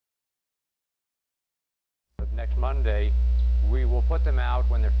next Monday, we will put them out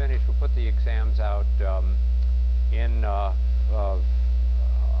when they're finished. We'll put the exams out in a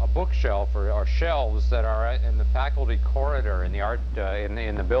bookshelf or shelves that are in the faculty corridor in the art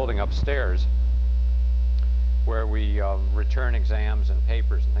in the building upstairs, where we return exams and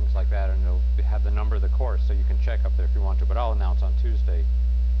papers and things like that, and it'll have the number of the course, so you can check up there if you want to. But I'll announce on Tuesday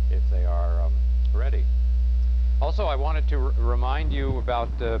if they are ready. Also, I wanted to remind you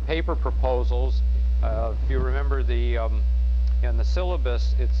about the paper proposals. If you remember, in the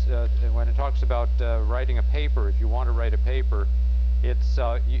syllabus, it's when it talks about writing a paper. If you want to write a paper, it's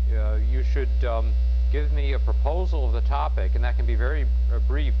you should give me a proposal of the topic, and that can be very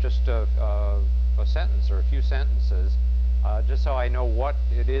brief, just a sentence or a few sentences, just so I know what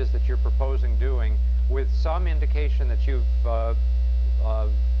it is that you're proposing doing, with some indication that you've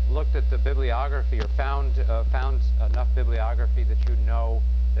looked at the bibliography or found enough bibliography that you know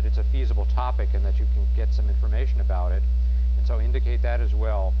that it's a feasible topic and that you can get some information about it. And so indicate that as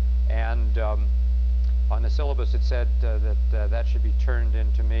well. And on the syllabus it said that should be turned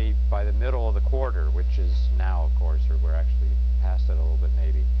in to me by the middle of the quarter, which is now, of course, or we're actually past it a little bit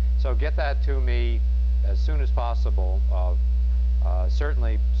maybe. So get that to me as soon as possible,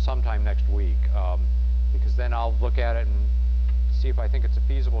 certainly sometime next week, because then I'll look at it and see if I think it's a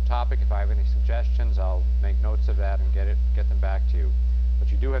feasible topic. If I have any suggestions, I'll make notes of that and get them back to you. But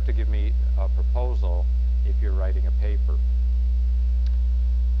you do have to give me a proposal if you're writing a paper.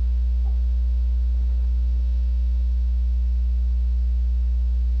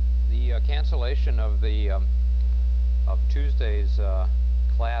 The cancellation of the of Tuesday's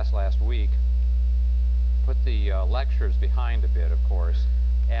class last week put the lectures behind a bit, of course.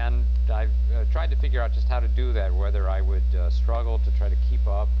 And I've tried to figure out just how to do that, whether I would struggle to try to keep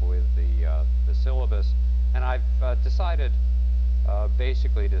up with the syllabus. And I've decided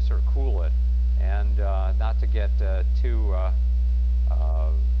basically to sort of cool it and not to get too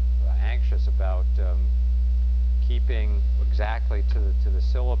anxious about keeping exactly to the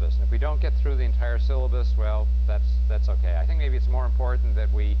syllabus. And if we don't get through the entire syllabus, well, that's okay. I think maybe it's more important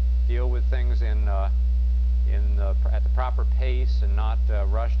that we deal with things at the proper pace and not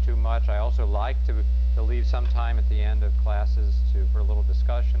rush too much. I also like to leave some time at the end of classes for a little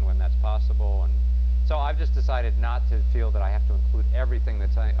discussion when that's possible. And so I've just decided not to feel that I have to include everything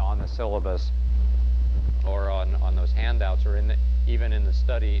that's on the syllabus or on those handouts or even in the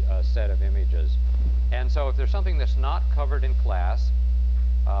study set of images. And so if there's something that's not covered in class,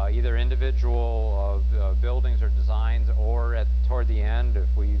 either individual buildings or designs, or toward the end, if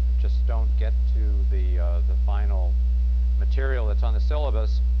we just don't get to the final material that's on the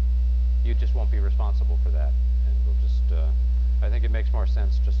syllabus, you just won't be responsible for that. And we'll just, I think it makes more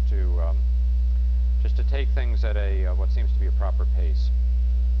sense just to take things at what seems to be a proper pace.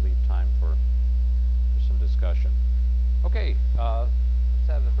 Leave time for some discussion. Okay, let's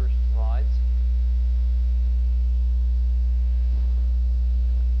have the first slides.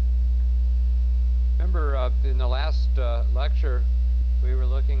 Remember, in the last lecture, we were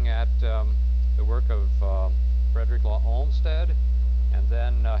looking at the work of Frederick Law Olmsted and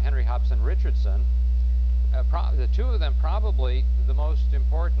then Henry Hobson Richardson. The two of them probably the most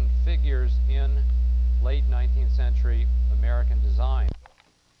important figures in late 19th century American design.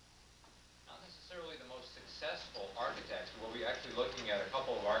 Not necessarily the most successful architects. We'll be actually looking at a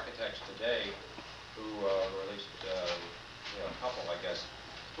couple of architects today who, or at least a couple, I guess,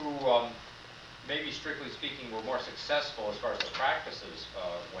 who maybe strictly speaking were more successful as far as the practices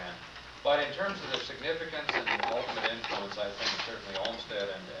went. But in terms of their significance and ultimate influence, I think certainly Olmsted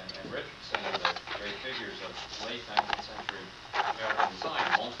and Richardson are the great figures of late 19th century American design.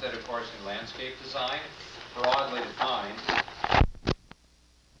 Olmsted, of course, in landscape design, broadly defined.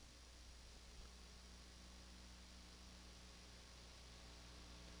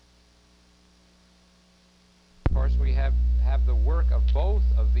 Of course, we have the work of both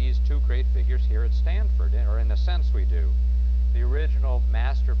of these two great figures here at Stanford, or in a sense we do. The original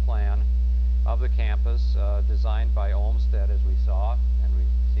master plan of the campus, designed by Olmsted, as we saw, and we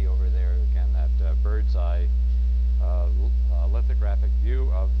see over there again that bird's eye lithographic view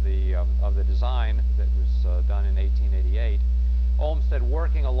of the design that was done in 1888. Olmsted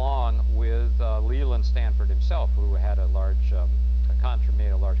working along with Leland Stanford himself, who had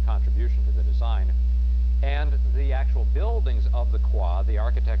made a large contribution to the design. And the actual buildings of the quad, the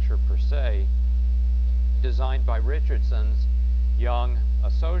architecture per se, designed by Richardson's young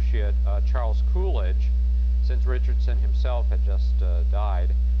associate, Charles Coolidge, since Richardson himself had just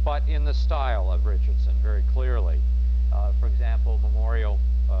died, but in the style of Richardson, very clearly. For example, Memorial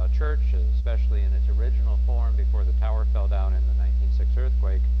Church, especially in its original form before the tower fell down in the 1906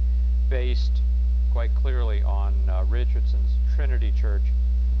 earthquake, based quite clearly on Richardson's Trinity Church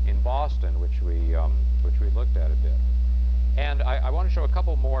in Boston, which we looked at a bit. And I want to show a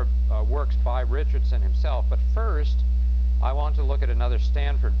couple more works by Richardson himself, but first I want to look at another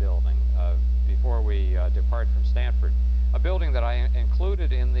Stanford building before we depart from Stanford. A building that I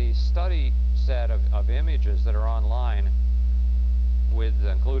included in the study set of images that are online,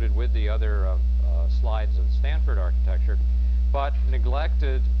 included with the other slides of Stanford architecture, but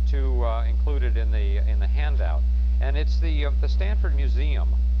neglected to include it in the handout. And it's the Stanford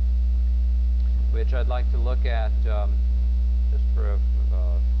Museum, which I'd like to look at just for a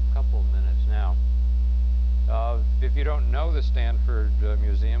couple of minutes now. If you don't know the Stanford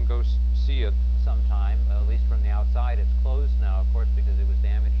Museum, go see it sometime, at least from the outside. It's closed now, of course, because it was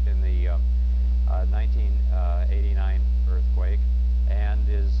damaged in the 1989 earthquake, and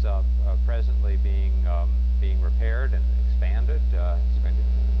is presently being repaired and expanded. It's going to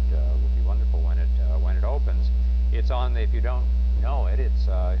will be wonderful when it opens. It's on the, if you don't know it, it's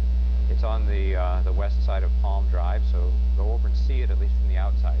on the west side of Palm Drive, so go over and see it, at least from the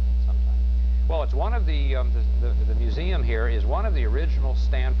outside sometime. Well, it's one of the museum here is one of the original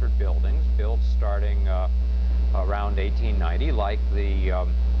Stanford buildings, built starting around 1890, like the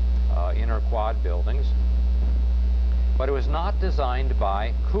inner quad buildings. But it was not designed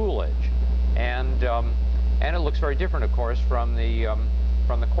by Coolidge, and it looks very different, of course, from the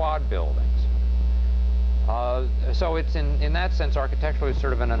quad buildings. So it's in that sense architecturally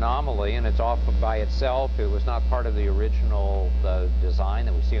sort of an anomaly, and it's off by itself. It was not part of the original design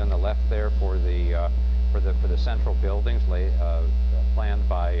that we see on the left there for the central buildings planned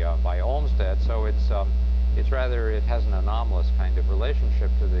by Olmsted. So it's rather, it has an anomalous kind of relationship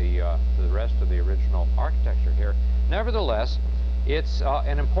to the rest of the original architecture here. Nevertheless, it's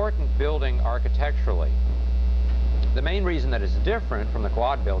an important building architecturally. The main reason that it's different from the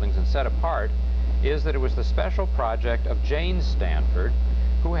quad buildings and set apart is that it was the special project of Jane Stanford,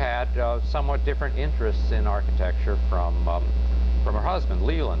 who had somewhat different interests in architecture from her husband,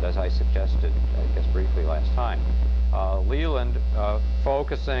 Leland, as I suggested, I guess, briefly last time. Leland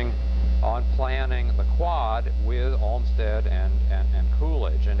focusing on planning the quad with Olmsted and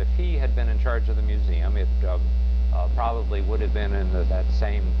Coolidge. And if he had been in charge of the museum, it probably would have been in that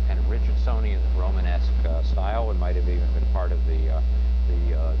same kind of Richardsonian, Romanesque style, and might have even been part of the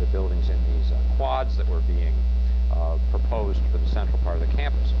buildings in these quads that were being proposed for the central part of the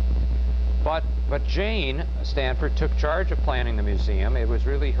campus. But Jane Stanford took charge of planning the museum. It was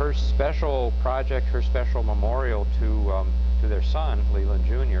really her special project, her special memorial to their son, Leland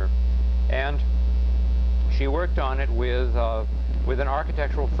Jr., and she worked on it with an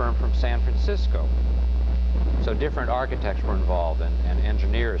architectural firm from San Francisco. So different architects were involved, and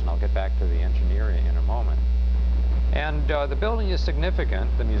engineers, and I'll get back to the engineering in a moment. And the building is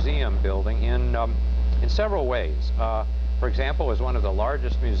significant, the museum building, in several ways. For example, it was one of the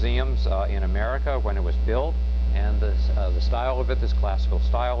largest museums in America when it was built, and the style of it, this classical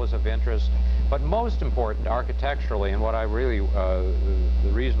style, is of interest. But most important architecturally, and what I really,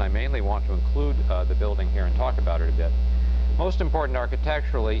 the reason I mainly want to include the building here and talk about it a bit, most important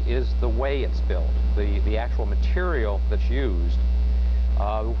architecturally is the way it's built, the actual material that's used,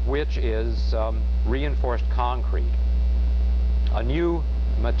 which is reinforced concrete, a new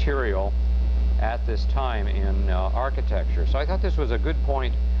material at this time in architecture. So I thought this was a good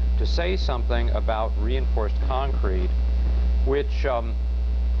point to say something about reinforced concrete, which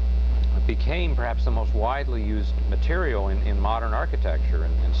became perhaps the most widely used material in modern architecture,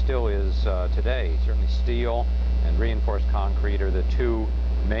 and still is today. Certainly steel and reinforced concrete are the two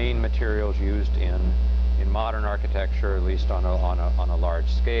main materials used in modern architecture, at least on a large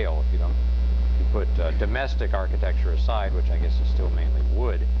scale. If you put domestic architecture aside, which I guess is still mainly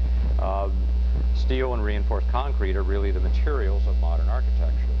wood, steel and reinforced concrete are really the materials of modern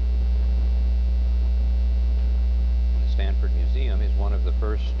architecture. The Stanford Museum is one of the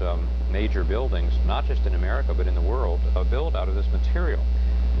first major buildings, not just in America but in the world, built out of this material.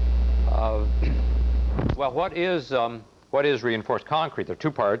 Well, what is reinforced concrete? There are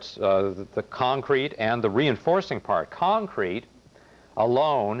two parts, the concrete and the reinforcing part. Concrete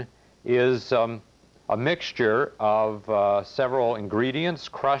alone is a mixture of several ingredients: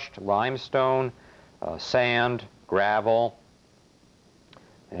 crushed limestone, sand, gravel,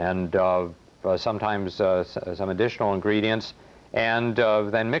 and sometimes some additional ingredients, and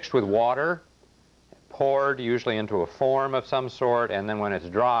then mixed with water, poured usually into a form of some sort, and then when it's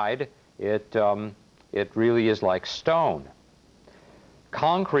dried, it really is like stone.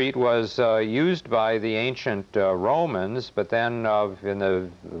 Concrete was used by the ancient Romans, but then in the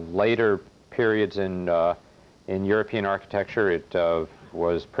later periods in European architecture, it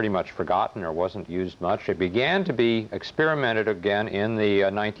was pretty much forgotten or wasn't used much. It began to be experimented again in the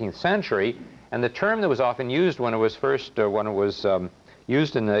 19th century, and the term that was often used when it was first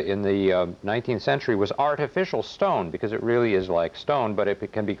used in the 19th century was artificial stone, because it really is like stone, but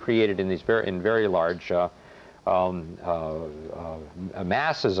it can be created in these very large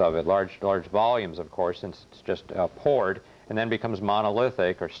masses of it, large volumes, of course, since it's just poured, and then becomes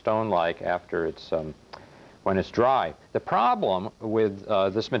monolithic or stone-like after it's when it's dry. The problem with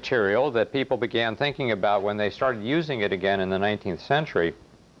this material that people began thinking about when they started using it again in the 19th century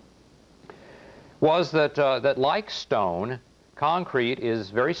was that, that like stone, concrete is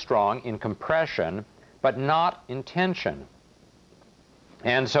very strong in compression, but not in tension.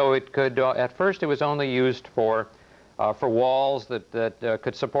 And so it could, at first it was only used for walls that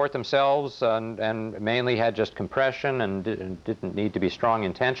could support themselves and mainly had just compression and didn't need to be strong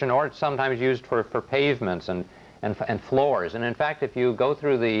in tension, or it's sometimes used for pavements and floors. And in fact, if you go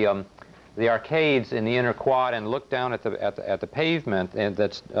through the arcades in the inner quad and look down at the pavement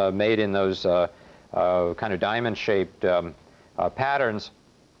that's made in those kind of diamond-shaped patterns,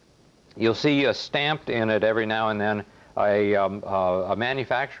 you'll see stamped in it every now and then a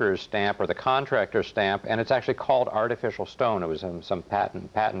manufacturer's stamp or the contractor's stamp, and it's actually called artificial stone. It was some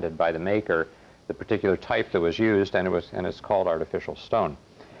patented by the maker, the particular type that was used, and it's called artificial stone.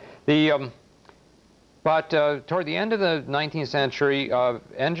 But toward the end of the 19th century,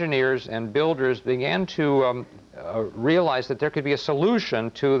 engineers and builders began to realize that there could be a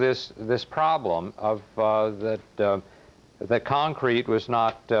solution to this problem of that concrete was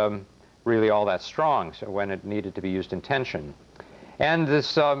not really all that strong, so when it needed to be used in tension. And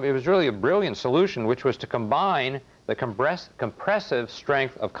this, it was really a brilliant solution, which was to combine the compressive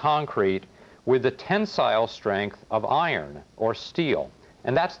strength of concrete with the tensile strength of iron or steel.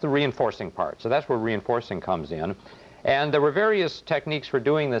 And that's the reinforcing part. So that's where reinforcing comes in. And there were various techniques for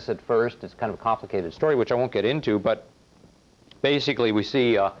doing this at first. It's kind of a complicated story, which I won't get into, but basically we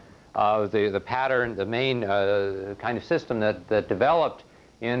see the pattern, the main kind of system that developed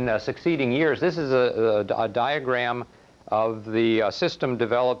in succeeding years. This is a diagram of the system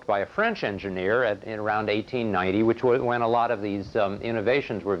developed by a French engineer in around 1890, which was when a lot of these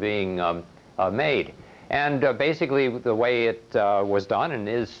innovations were being made. And basically the way it was done, and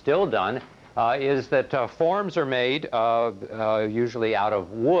is still done, is that forms are made usually out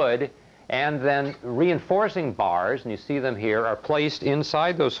of wood, and then reinforcing bars, and you see them here, are placed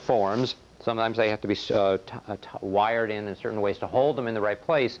inside those forms. Sometimes they have to be wired in certain ways to hold them in the right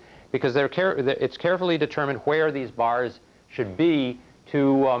place, because it's carefully determined where these bars should be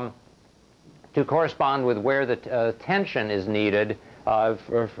to correspond with where the tension is needed,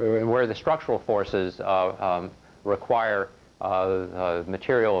 where the structural forces require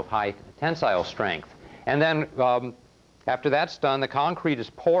material of high tensile strength. And then after that's done, the concrete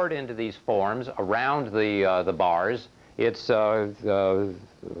is poured into these forms around the bars. It's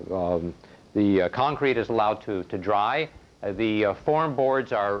the concrete is allowed to dry. The form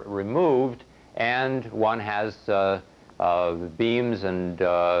boards are removed, and one has beams and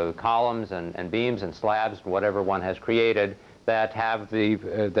columns and beams and slabs, whatever one has created, that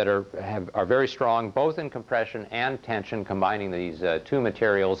are very strong both in compression and tension, combining these two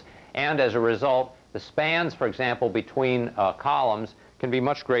materials. And as a result, the spans, for example, between columns can be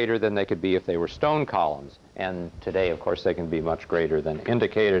much greater than they could be if they were stone columns. And today, of course, they can be much greater than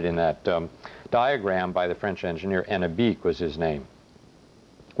indicated in that diagram by the French engineer. Hennebique was his name.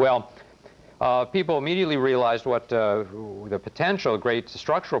 Well, people immediately realized what the potential, great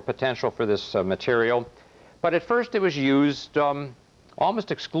structural potential for this material. But at first it was used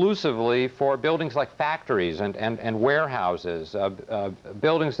almost exclusively for buildings like factories and warehouses,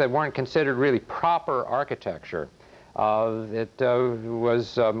 buildings that weren't considered really proper architecture. It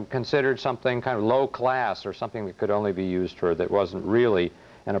was considered something kind of low class, or something that could only be used for, that wasn't really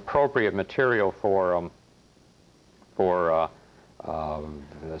an appropriate material for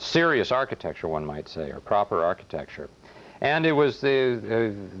serious architecture, one might say, or proper architecture. And it was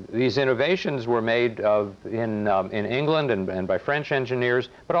these innovations were made in England and by French engineers,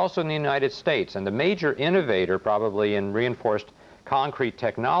 but also in the United States. And the major innovator probably in reinforced concrete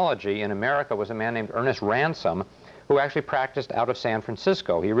technology in America was a man named Ernest Ransome, who actually practiced out of San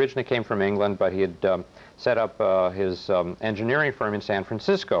Francisco. He originally came from England, but he had set up his engineering firm in San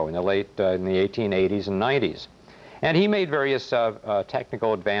Francisco in the in the 1880s and 90s. And he made various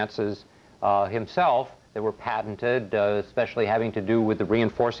technical advances himself that were patented, especially having to do with the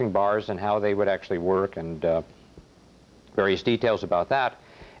reinforcing bars and how they would actually work, and various details about that.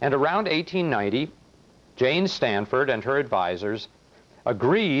 And around 1890, Jane Stanford and her advisors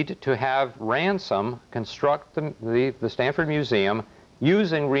agreed to have Ransome construct the Stanford Museum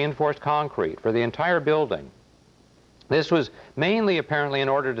using reinforced concrete for the entire building. This was mainly apparently in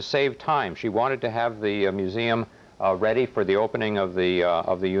order to save time. She wanted to have the museum ready for the opening of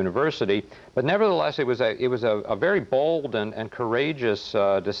the university, but nevertheless it was a very bold and courageous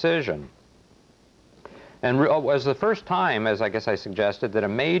decision. And was the first time, as I guess I suggested, that a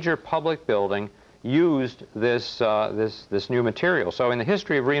major public building used this new material. So in the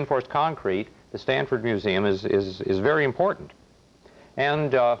history of reinforced concrete, the Stanford Museum is very important.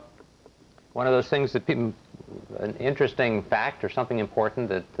 And one of those things that people, an interesting fact or something important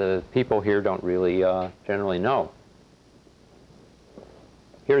that the people here don't really generally know.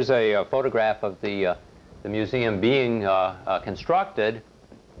 Here's a photograph of the museum being constructed,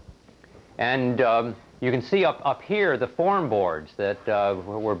 and you can see up here the form boards that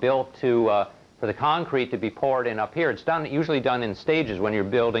were built for the concrete to be poured in up here. It's usually done in stages when you're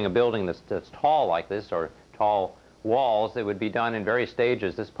building a building that's tall like this, or tall walls. It would be done in various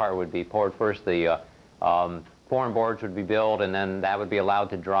stages. This part would be poured first. The form boards would be built, and then that would be allowed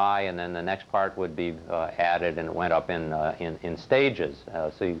to dry, and then the next part would be added, and it went up in stages.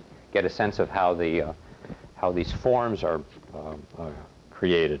 So you get a sense of how these forms are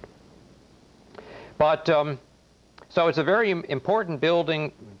created. But so it's a very important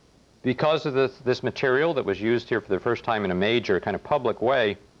building because of this material that was used here for the first time in a major kind of public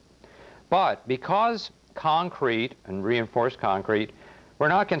way. But because concrete and reinforced concrete were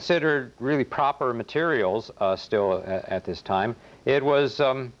not considered really proper materials still at this time, it was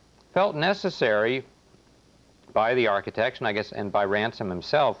felt necessary by the architects, and I guess and by Ransom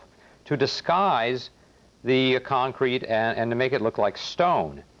himself, to disguise the concrete and to make it look like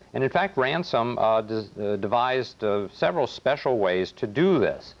stone. And in fact, Ransom devised several special ways to do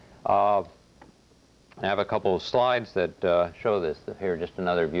this. I have a couple of slides that show this. Here, just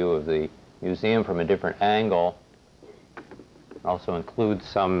another view of the museum from a different angle. Also includes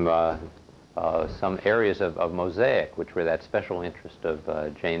some areas of mosaic, which were that special interest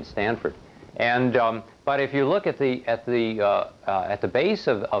of Jane Stanford. And but if you look at the base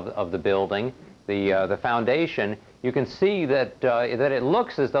of the building, the foundation, you can see that it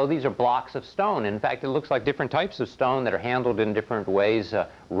looks as though these are blocks of stone. In fact, it looks like different types of stone that are handled in different ways.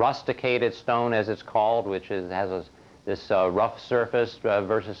 Rusticated stone, as it's called, which has this rough surface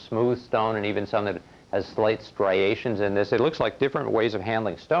versus smooth stone, and even some that has slight striations in this. It looks like different ways of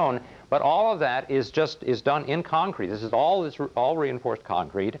handling stone, but all of that is done in concrete. This is all reinforced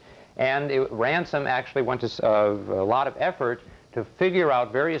concrete, and Ransom actually went to a lot of effort to figure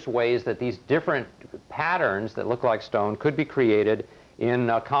out various ways that these different patterns that look like stone could be created in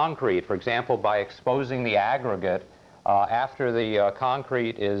concrete. For example, by exposing the aggregate after the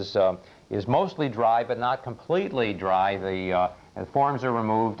concrete is mostly dry but not completely dry. The forms are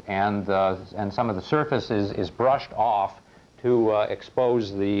removed, and some of the surface is brushed off to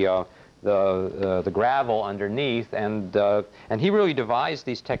expose the gravel underneath. And he really devised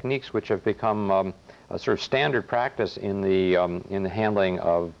these techniques, which have become a sort of standard practice in the handling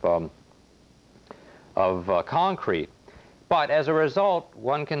of concrete. But as a result,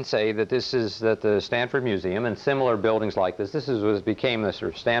 one can say that the Stanford Museum and similar buildings like this became the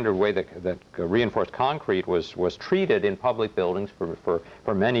sort of standard way that reinforced concrete was treated in public buildings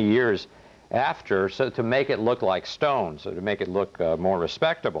for many years after, so to make it look like stone, so to make it look more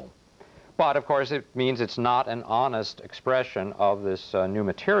respectable. But of course, it means it's not an honest expression of this new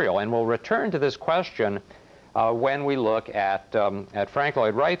material. And we'll return to this question when we look at Frank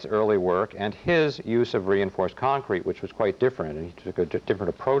Lloyd Wright's early work and his use of reinforced concrete, which was quite different, and he took a different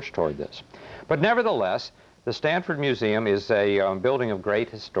approach toward this. But nevertheless, the Stanford Museum is a building of great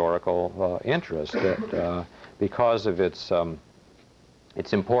historical interest because of its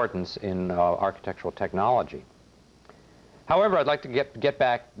importance in architectural technology. However, I'd like to get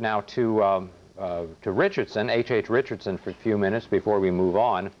back now to Richardson, H.H. Richardson, for a few minutes before we move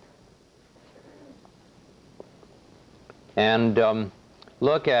on, and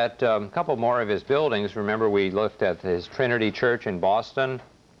look at a couple more of his buildings. Remember, we looked at his Trinity Church in Boston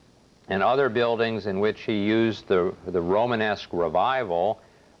and other buildings in which he used the Romanesque revival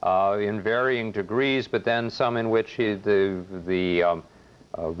in varying degrees, but then some in which the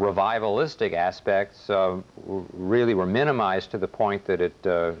revivalistic aspects really were minimized to the point that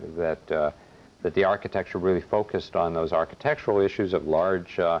that the architecture really focused on those architectural issues of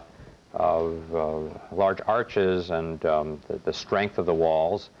large arches and the strength of the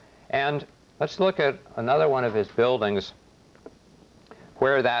walls. And let's look at another one of his buildings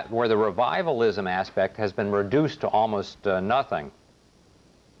where the revivalism aspect has been reduced to almost nothing.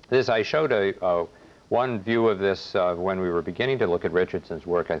 This, I showed one view of this when we were beginning to look at Richardson's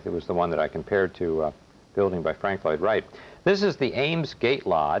work. I think it was the one that I compared to building by Frank Lloyd Wright. This is the Ames Gate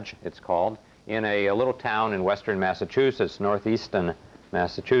Lodge, it's called, in a little town in western Massachusetts, northeastern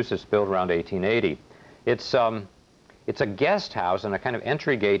Massachusetts, built around 1880. It's a guest house and a kind of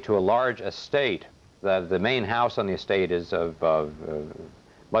entry gate to a large estate. The main house on the estate is of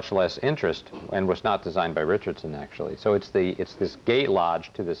much less interest and was not designed by Richardson, actually. So it's this gate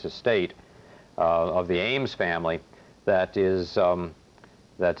lodge to this estate of the Ames family that is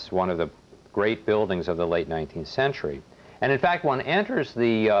that's one of the great buildings of the late 19th century. And in fact, one enters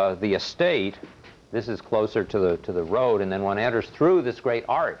the estate. This is closer to the road, and then one enters through this great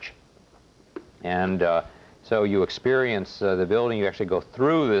arch. And so you experience the building. You actually go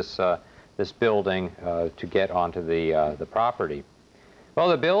through this building to get onto the property. Well,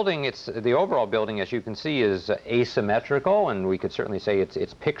 the building, the overall building, as you can see, is asymmetrical, and we could certainly say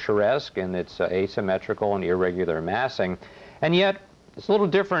it's picturesque, and it's asymmetrical and irregular massing, and yet it's a little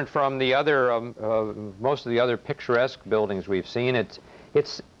different from the other most of the other picturesque buildings we've seen.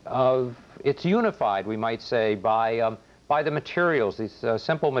 It's unified, we might say, by the materials, these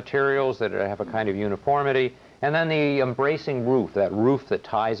simple materials that have a kind of uniformity, and then the embracing roof, that roof that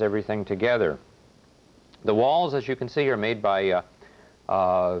ties everything together. The walls, as you can see, are made by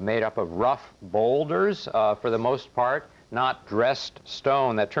made up of rough boulders for the most part, not dressed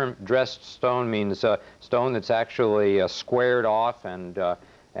stone. That term dressed stone means stone that's actually squared off and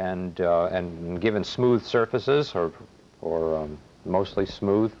given smooth surfaces, or mostly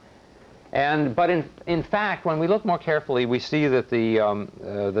smooth. But in fact, when we look more carefully, we see that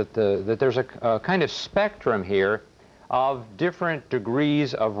that there's a kind of spectrum here of different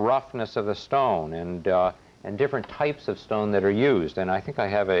degrees of roughness of the stone and different types of stone that are used. And I think I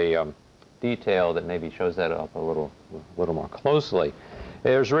have a detail that maybe shows that up a little more closely.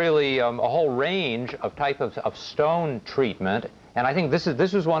 There's really a whole range of types of stone treatment, and I think this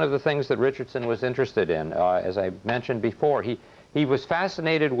was one of the things that Richardson was interested in. As I mentioned before, he was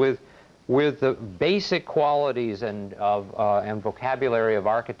fascinated with the basic qualities and vocabulary of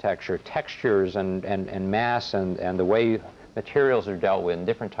architecture, textures and mass and the way materials are dealt with, and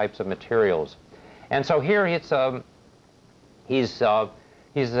different types of materials. And so here he's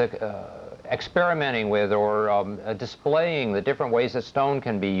experimenting with or displaying the different ways that stone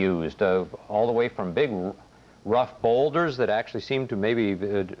can be used, all the way from big rough boulders that actually seem to maybe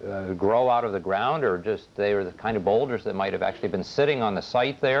grow out of the ground, or just they are the kind of boulders that might have actually been sitting on the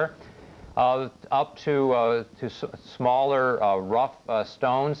site there, up to smaller rough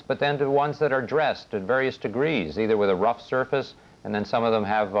stones, but then to ones that are dressed at various degrees, either with a rough surface, and then some of them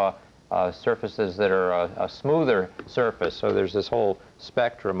have surfaces that are a smoother surface. So there's this whole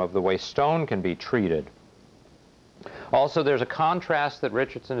spectrum of the way stone can be treated. Also, there's a contrast that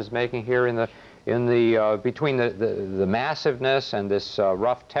Richardson is making here between the massiveness and this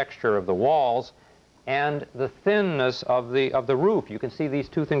rough texture of the walls and the thinness of the roof. You can see these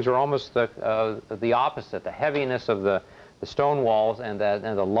two things are almost the opposite: the heaviness of the stone walls and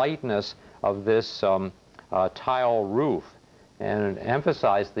the lightness of this tile roof. And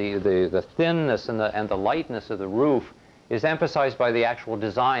emphasize the thinness and the lightness of the roof is emphasized by the actual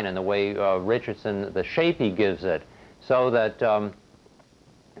design and the way Richardson, the shape he gives it, so that,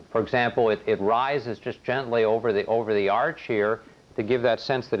 for example, it rises just gently over the arch here to give that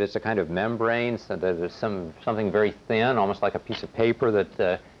sense that it's a kind of membrane, so that it's something very thin, almost like a piece of paper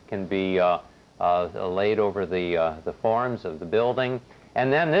that can be laid over the forms of the building.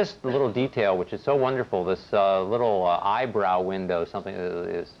 And then this little detail, which is so wonderful, this little eyebrow window, something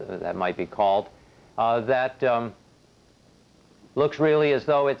that might be called, that looks really as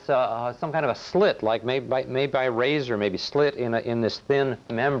though it's some kind of a slit, like made by a razor, maybe slit in this thin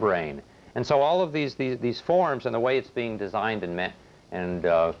membrane. And so all of these forms and the way it's being designed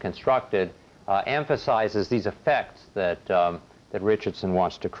and constructed emphasizes these effects that Richardson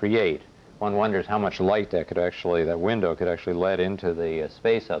wants to create. One wonders how much light that window could actually let into the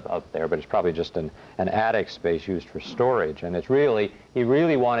space up there, but it's probably just an attic space used for storage. And he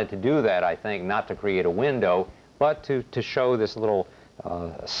really wanted to do that, I think, not to create a window, but to show this little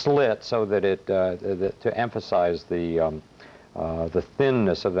slit, so that to emphasize the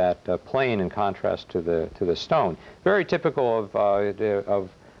thinness of that plane in contrast to the stone. Very typical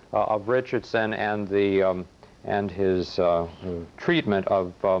of Richardson and his treatment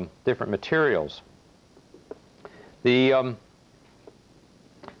of different materials.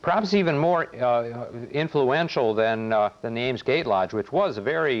 Perhaps even more influential than the Ames Gate Lodge, which was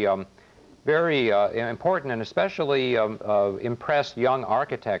very important and especially impressed young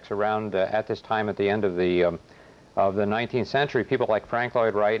architects around at this time at the end of the 19th century, people like Frank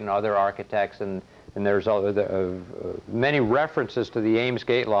Lloyd Wright and other architects, and there's many references to the Ames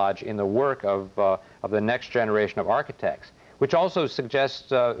Gate Lodge in the work of of the next generation of architects, which also suggests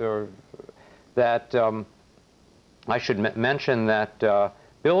that I should mention that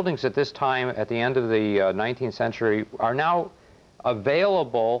buildings at this time, at the end of the 19th century, are now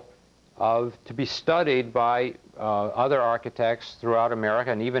available to be studied by other architects throughout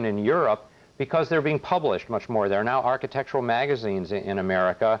America and even in Europe, because they're being published much more. There are now architectural magazines in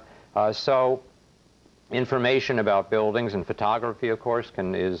America, so information about buildings and photography, of course,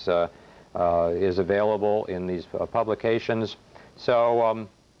 is available in these publications. So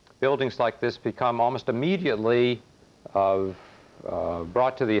buildings like this become almost immediately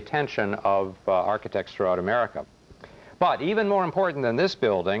brought to the attention of architects throughout America. But even more important than this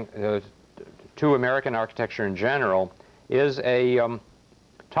building, to American architecture in general, is a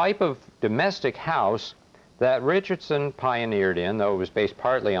type of domestic house that Richardson pioneered in, though it was based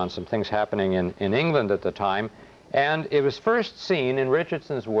partly on some things happening in England at the time. And it was first seen in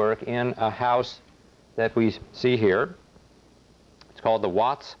Richardson's work in a house that we see here. It's called the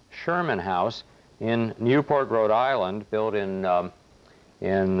Watts-Sherman House in Newport, Rhode Island, built in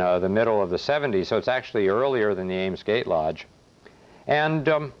the middle of the 70s, so it's actually earlier than the Ames Gate Lodge. And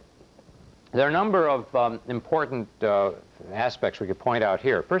there are a number of important aspects we could point out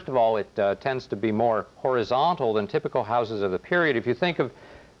here. First of all, it tends to be more horizontal than typical houses of the period. If you think of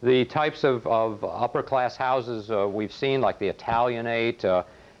the types of upper-class houses we've seen, like the Italianate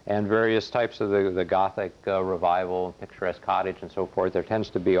and various types of the Gothic revival, picturesque cottage and so forth, there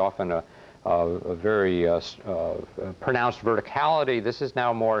tends to be often a very pronounced verticality. This is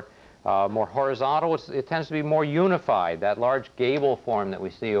now more horizontal. It tends to be more unified. That large gable form that we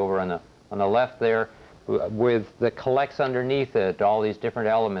see over on the left there, that collects underneath it all these different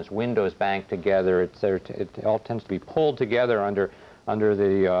elements, windows banked together. It all tends to be pulled together under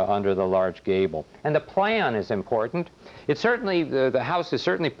the large gable. And the plan is important. It's certainly the house is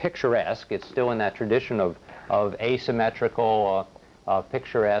certainly picturesque. It's still in that tradition of asymmetrical,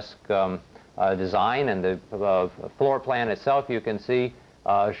 picturesque design, and the floor plan itself, you can see,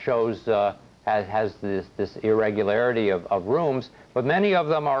 shows has this irregularity of rooms, but many of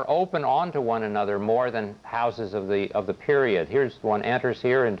them are open onto one another more than houses of the period. Here's one enters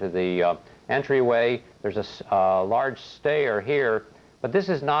here into the entryway. There's a large stair here, but this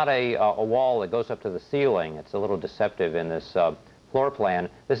is not a wall that goes up to the ceiling. It's a little deceptive in this floor plan.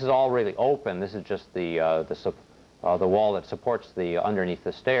 This is all really open. This is just the wall that supports the underneath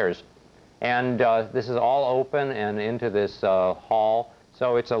the stairs. And this is all open and into this hall,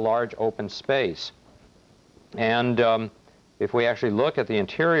 so it's a large open space. And if we actually look at the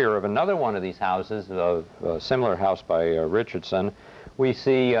interior of another one of these houses, a similar house by Richardson, we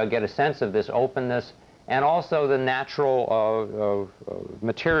get a sense of this openness and also the natural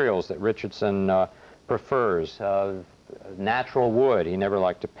materials that Richardson prefers. Natural wood. He never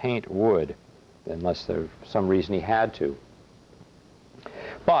liked to paint wood unless there's some reason he had to.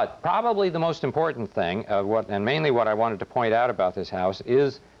 But probably the most important thing, and mainly what I wanted to point out about this house,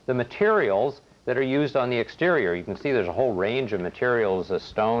 is the materials that are used on the exterior. You can see there's a whole range of materials,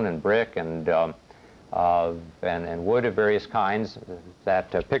 stone and brick and wood of various kinds,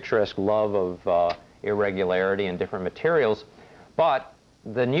 that picturesque love of irregularity and different materials. But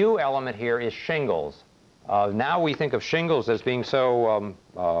the new element here is shingles. Now we think of shingles as being so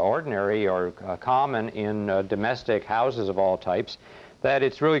ordinary or common in domestic houses of all types, that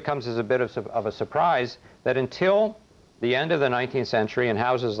it really comes as a bit of a surprise that until the end of the 19th century, in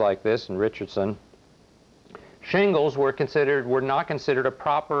houses like this in Richardson, shingles were not considered a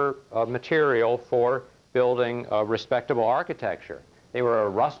proper material for building respectable architecture. They were a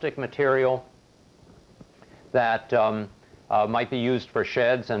rustic material that might be used for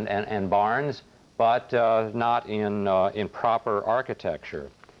sheds and barns, but not in proper architecture.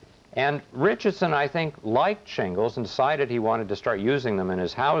 And Richardson, I think, liked shingles and decided he wanted to start using them in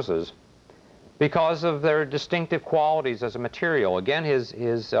his houses because of their distinctive qualities as a material. Again, his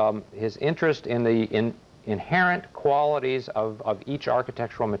interest in the inherent qualities of each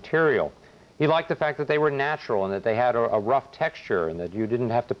architectural material. He liked the fact that they were natural and that they had a rough texture and that you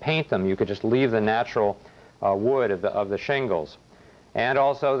didn't have to paint them. You could just leave the natural wood of the shingles. And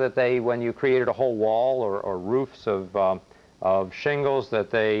also that they, when you created a whole wall or roofs of shingles,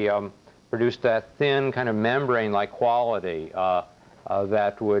 that they produced that thin kind of membrane-like quality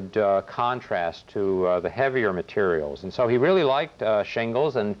that would contrast to the heavier materials. And so he really liked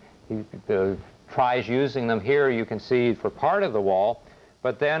shingles, and he tries using them here, you can see, for part of the wall.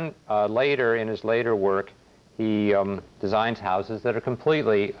 But then later, in his later work, he designs houses that are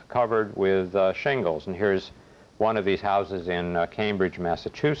completely covered with shingles. And here's one of these houses in Cambridge,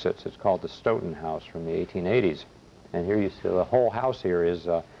 Massachusetts. It's called the Stoughton House from the 1880s. And here you see the whole house here is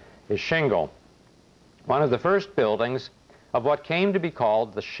shingle. one of the first buildings of what came to be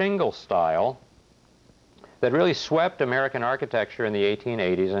called the shingle style that really swept American architecture in the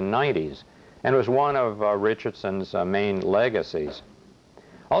 1880s and 90s, and was one of Richardson's main legacies.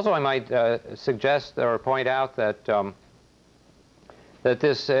 Also, I might suggest or point out that that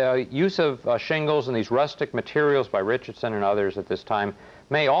this use of shingles and these rustic materials by Richardson and others at this time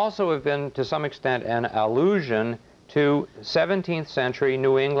may also have been, to some extent, an allusion to 17th century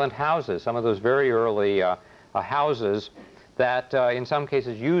New England houses, some of those very early houses that in some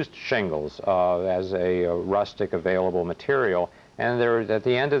cases used shingles as a rustic available material. And there, at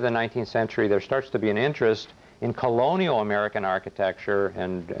the end of the 19th century, there starts to be an interest in colonial American architecture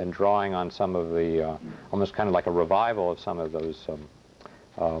and drawing on some of the, almost kind of like a revival of some of those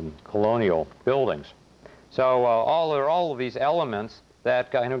colonial buildings. So all of these elements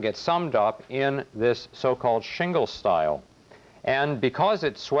that kind of get summed up in this so-called shingle style. And because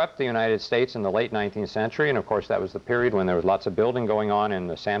it swept the United States in the late 19th century, and of course that was the period when there was lots of building going on in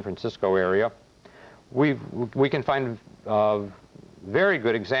the San Francisco area, we can find very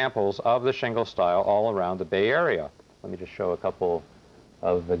good examples of the shingle style all around the Bay Area. Let me just show a couple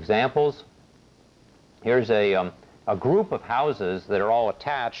of examples. Here's a group of houses that are all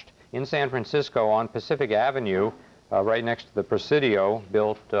attached in San Francisco on Pacific Avenue, right next to the Presidio,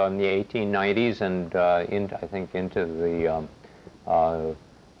 built in the 1890s and I think into the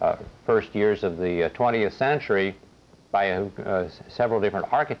first years of the 20th century by several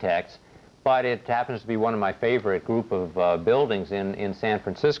different architects. But it happens to be one of my favorite group of buildings in San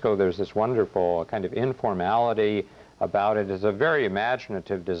Francisco. There's this wonderful kind of informality about it. It's a very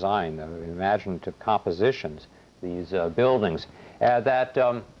imaginative design, imaginative compositions, these buildings that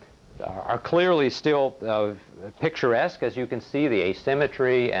are clearly still picturesque, as you can see, the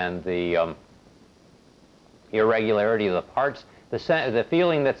asymmetry and the irregularity of the parts, the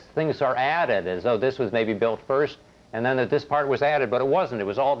feeling that things are added, as though this was maybe built first and then that this part was added, but it wasn't. It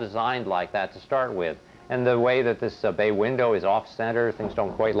was all designed like that to start with. And the way that this bay window is off-center, things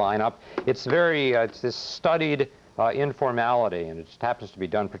don't quite line up. It's very, it's this studied informality, and it just happens to be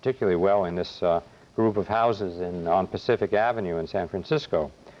done particularly well in this group of houses on Pacific Avenue in San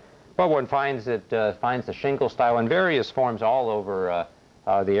Francisco. But one finds the shingle style in various forms all over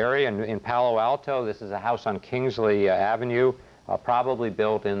the area. In Palo Alto, this is a house on Kingsley Avenue, probably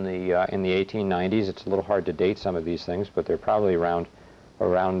built in the 1890s. It's a little hard to date some of these things, but they're probably around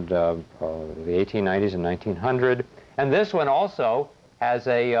the 1890s and 1900. And this one also has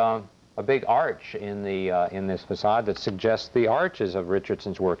a big arch in this facade that suggests the arches of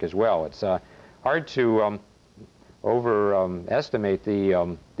Richardson's work as well. It's hard to overestimate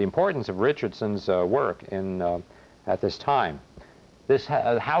the importance of Richardson's work at this time. This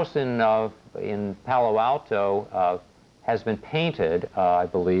house in Palo Alto has been painted, I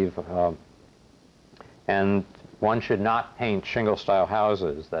believe, and one should not paint shingle-style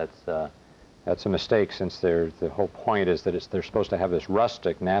houses. That's a mistake, since the whole point is that they're supposed to have this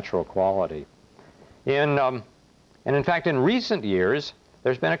rustic, natural quality. And in fact, in recent years,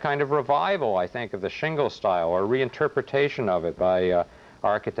 there's been a kind of revival, I think, of the shingle style, or reinterpretation of it by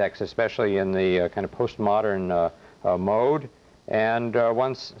architects, especially in the kind of postmodern mode. And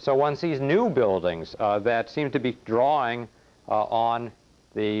one sees new buildings that seem to be drawing on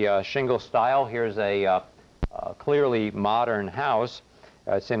the shingle style. Here's a clearly modern house.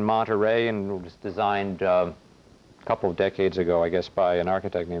 It's in Monterey and was designed a couple of decades ago, I guess, by an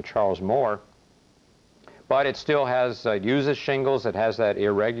architect named Charles Moore. But it still has, uses shingles. It has that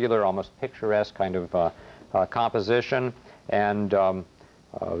irregular, almost picturesque kind of composition. And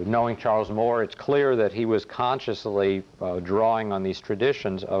knowing Charles Moore, it's clear that he was consciously drawing on these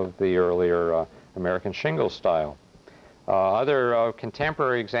traditions of the earlier American shingle style. Other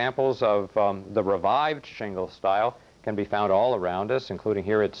contemporary examples of the revived shingle style can be found all around us, including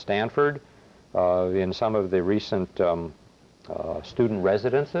here at Stanford, in some of the recent student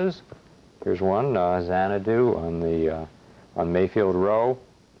residences. Here's one, Xanadu on Mayfield Row.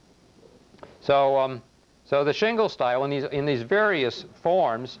 So the shingle style in these various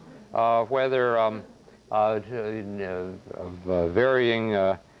forms, whether of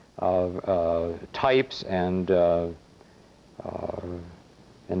varying types and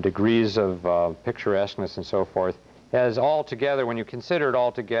degrees of picturesqueness and so forth, has altogether, when you consider it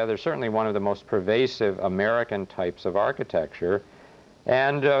all together, certainly one of the most pervasive American types of architecture.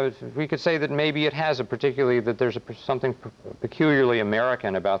 And we could say that maybe it has there's something peculiarly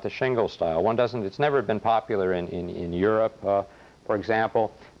American about the shingle style. It's never been popular in Europe, for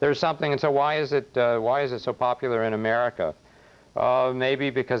example. There's something, and so why is it so popular in America? Maybe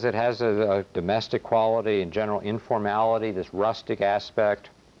because it has a domestic quality and general informality, this rustic aspect.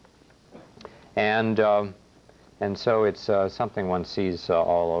 And so it's something one sees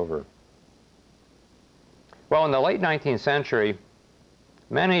all over. Well, in the late 19th century,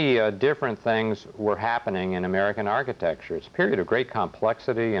 many different things were happening in American architecture. It's a period of great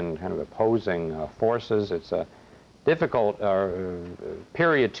complexity and kind of opposing forces. It's a difficult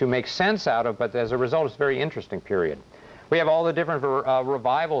period to make sense out of, but as a result, it's a very interesting period. We have all the different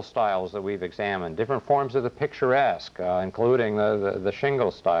revival styles that we've examined, different forms of the picturesque, including the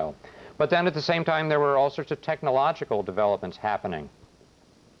shingle style. But then at the same time, there were all sorts of technological developments happening.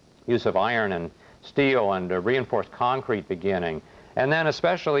 Use of iron and steel and reinforced concrete beginning. And then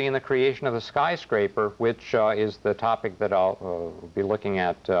especially in the creation of the skyscraper, which is the topic that I'll be looking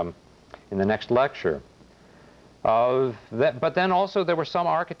at in the next lecture. But then also there were some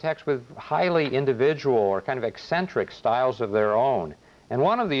architects with highly individual or kind of eccentric styles of their own. And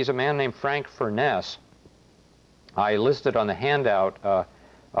one of these, a man named Frank Furness, I listed on the handout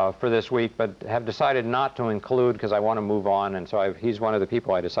for this week, but have decided not to include because I want to move on, and so he's one of the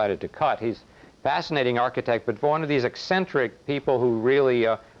people I decided to cut. He's a fascinating architect, but one of these eccentric people who really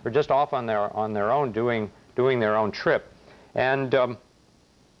are just off on their own, doing their own trip. And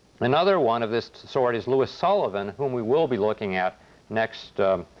another one of this sort is Louis Sullivan, whom we will be looking at next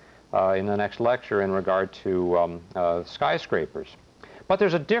in the next lecture in regard to skyscrapers. But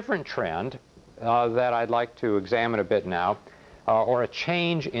there's a different trend that I'd like to examine a bit now, or a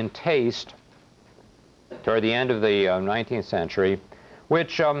change in taste toward the end of the 19th century,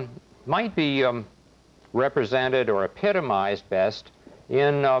 which might be represented or epitomized best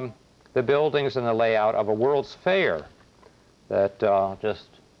in the buildings and the layout of a World's Fair that just,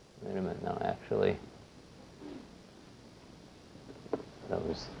 wait a minute, no, actually, that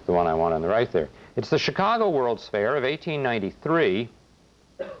was the one I want on the right there. It's the Chicago World's Fair of 1893.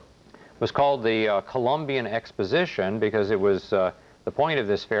 It was called the Columbian Exposition because it was, the point of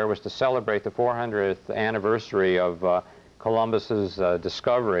this fair was to celebrate the 400th anniversary of Columbus's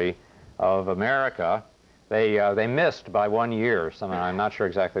discovery of America. They missed by 1 year. I'm not sure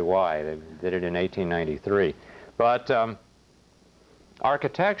exactly why. They did it in 1893. But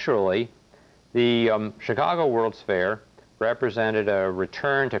architecturally, the Chicago World's Fair represented a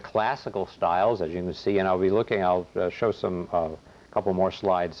return to classical styles, as you can see, and I'll show some couple more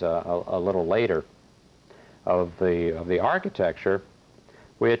slides a little later of the architecture,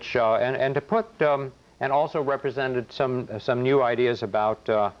 which and to put and also represented some new ideas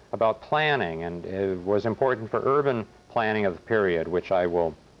about planning, and it was important for urban planning of the period, which I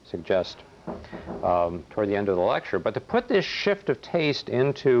will suggest toward the end of the lecture. But to put this shift of taste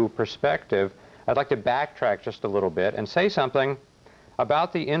into perspective, I'd like to backtrack just a little bit and say something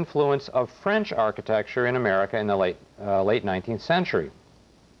about the influence of French architecture in America in the late 19th century.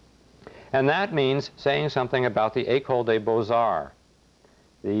 And that means saying something about the École des Beaux-Arts,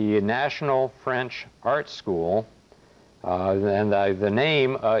 the National French Art School. And the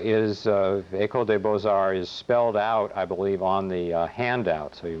name is École des Beaux-Arts is spelled out, I believe, on the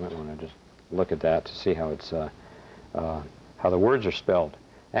handout. So you might want to just look at that to see how it's how the words are spelled.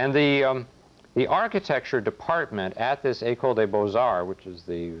 And the architecture department at this École des Beaux-Arts, which is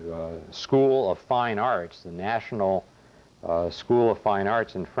the School of Fine Arts, the National School of Fine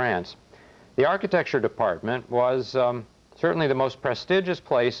Arts in France, the architecture department was certainly the most prestigious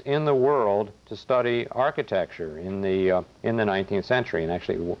place in the world to study architecture in the 19th century, and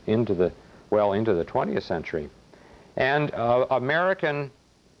actually well into the 20th century. And American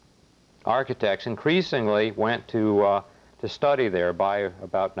architects increasingly went to study there by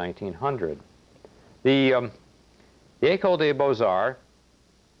about 1900. The École des Beaux-Arts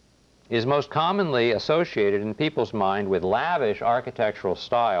is most commonly associated in people's mind with lavish architectural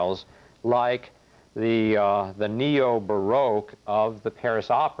styles like the neo-Baroque of the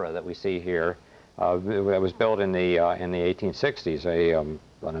Paris Opera that we see here. That was built in the 1860s,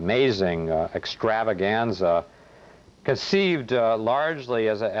 an amazing extravaganza conceived largely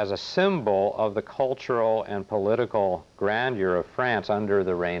as a symbol of the cultural and political grandeur of France under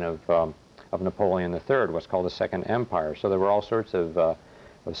the reign of Napoleon III, what's called the Second Empire. So there were all sorts of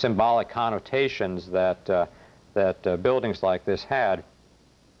symbolic connotations that buildings like this had.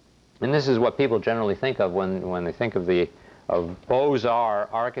 And this is what people generally think of when they think of Beaux-Arts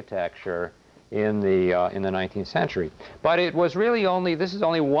architecture in the 19th century. But it was really this is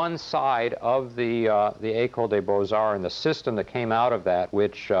only one side of the École des Beaux-Arts and the system that came out of that,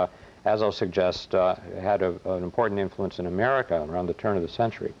 which, as I'll suggest, had an important influence in America around the turn of the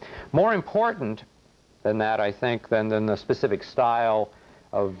century. More important than that, I think, than the specific style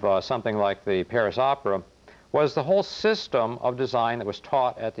of something like the Paris Opera, was the whole system of design that was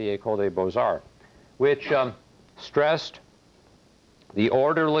taught at the École des Beaux-Arts, which stressed the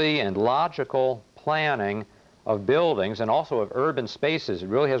orderly and logical planning of buildings and also of urban spaces. It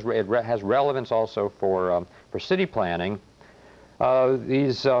really has relevance also for city planning.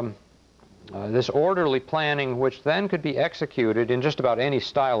 This orderly planning, which then could be executed in just about any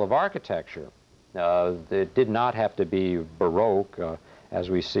style of architecture. It did not have to be Baroque, as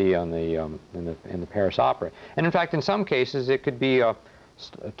we see on in the Paris Opera. And in fact, in some cases, it could be a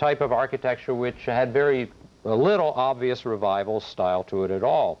type of architecture which had very little obvious revival style to it at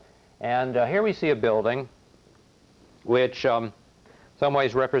all. And here we see a building which in some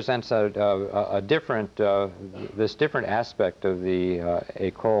ways represents this different aspect of the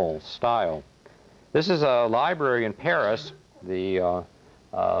École style. This is a library in Paris, the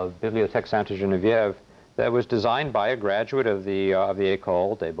Bibliothèque Sainte-Geneviève, that was designed by a graduate of the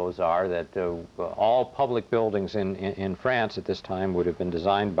École des Beaux-Arts. That all public buildings in France at this time would have been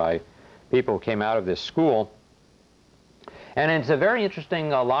designed by people who came out of this school. And it's a very interesting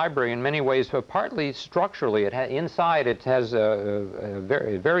library in many ways, but partly structurally. Inside it has a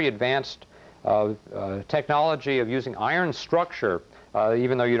very advanced technology of using iron structure,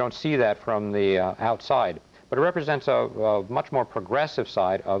 even though you don't see that from the outside. But it represents a much more progressive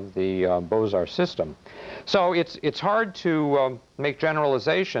side of the Beaux-Arts system. So it's hard to make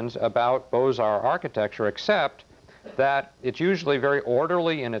generalizations about Beaux-Arts architecture, except that it's usually very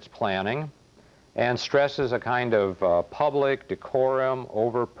orderly in its planning and stresses a kind of public decorum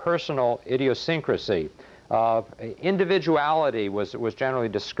over personal idiosyncrasy. Individuality was generally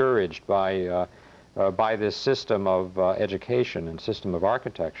discouraged by this system of education and system of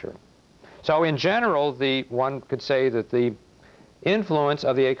architecture. So in general, one could say that the influence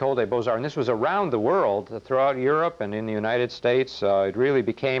of the École des Beaux-Arts, and this was around the world, throughout Europe and in the United States, it really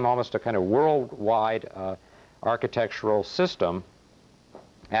became almost a kind of worldwide architectural system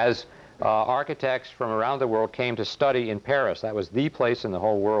as architects from around the world came to study in Paris. That was the place in the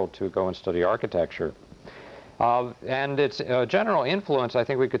whole world to go and study architecture. And its general influence, I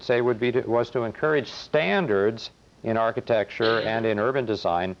think we could say, was to encourage standards in architecture and in urban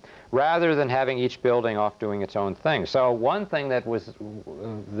design, rather than having each building off doing its own thing. So one thing that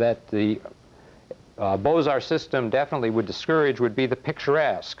the Beaux-Arts system definitely would discourage would be the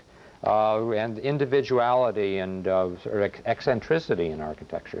picturesque and individuality and sort of eccentricity in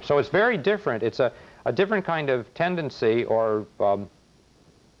architecture. So it's very different. It's a different kind of tendency or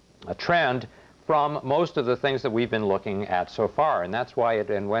a trend from most of the things that we've been looking at so far. And that's why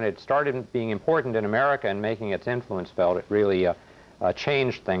when it started being important in America and making its influence felt, it really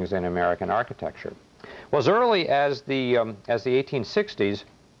changed things in American architecture. Well, as early as the 1860s,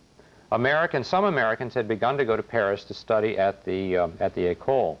 some Americans had begun to go to Paris to study at the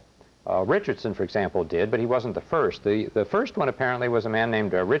École. Richardson, for example, did, but he wasn't the first. The first one apparently was a man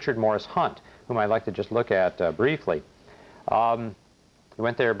named Richard Morris Hunt, whom I'd like to just look at briefly. He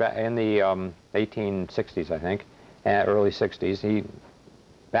went there in the 1860s, I think, early 60s.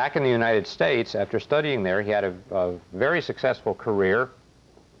 Back in the United States, after studying there, he had a very successful career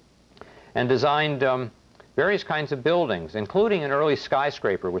and designed various kinds of buildings, including an early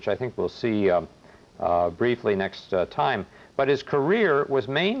skyscraper, which I think we'll see briefly next time. But his career was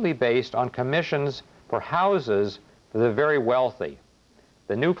mainly based on commissions for houses for the very wealthy,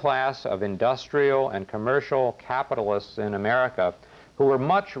 the new class of industrial and commercial capitalists in America, who were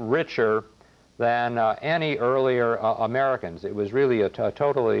much richer than any earlier Americans. It was really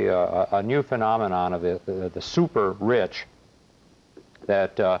totally a new phenomenon of the super rich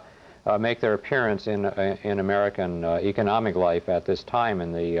that make their appearance in American economic life at this time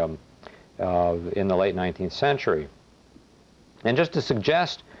in the late 19th century. And just to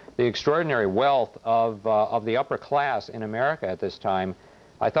suggest the extraordinary wealth of the upper class in America at this time,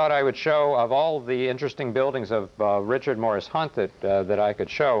 I thought I would show, of all the interesting buildings of Richard Morris Hunt that I could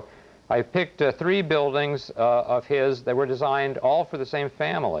show, I picked 3 buildings of his that were designed all for the same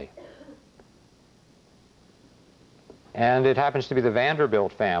family. And it happens to be the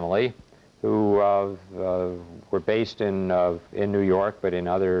Vanderbilt family, who were based in New York, but in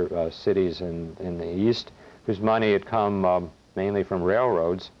other cities in the East, whose money had come mainly from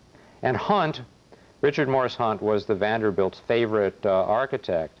railroads. And Hunt, Richard Morris Hunt, was the Vanderbilt's favorite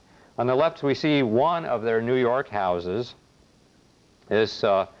architect. On the left, we see one of their New York houses. This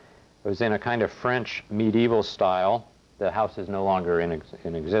was in a kind of French medieval style. The house is no longer in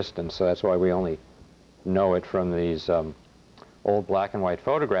existence, so that's why we only know it from these old black and white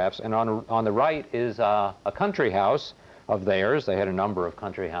photographs. And on the right is a country house of theirs. They had a number of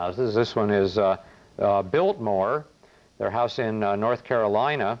country houses. This one is Biltmore, their house in North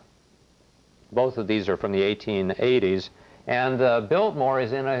Carolina. Both of these are from the 1880s. And Biltmore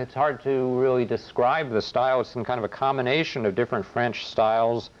is in a, it's hard to really describe the style. It's in kind of a combination of different French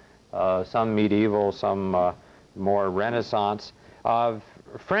styles, some medieval, some more Renaissance.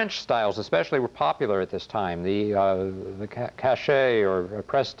 French styles especially were popular at this time. The cachet or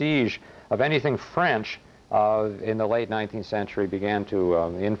prestige of anything French in the late 19th century began to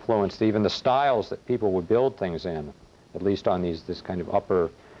influence even the styles that people would build things in, at least on this kind of upper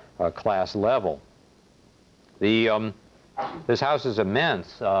class level. This house is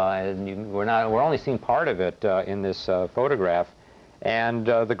immense, and we're only seeing part of it in this photograph. And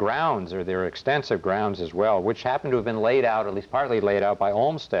the grounds, or there are extensive grounds as well, which happen to have been laid out, at least partly laid out, by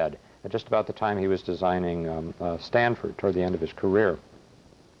Olmsted at just about the time he was designing Stanford, toward the end of his career.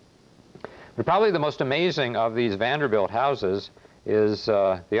 But probably the most amazing of these Vanderbilt houses is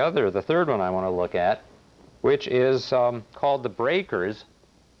the third one I want to look at, which is called the Breakers,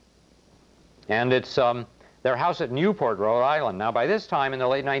 and it's their house at Newport, Rhode Island. Now, by this time in the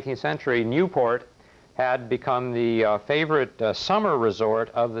late 19th century, Newport had become the favorite summer resort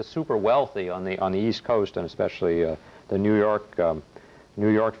of the super wealthy on the East Coast, and especially the New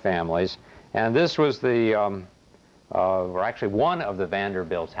York families. And this was or actually one of the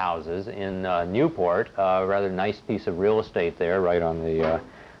Vanderbilt's houses in Newport, a rather nice piece of real estate there, right on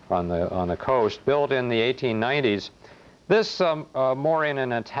the coast, built in the 1890s. This more in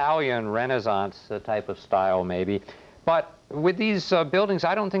an Italian Renaissance type of style, maybe. But with these buildings,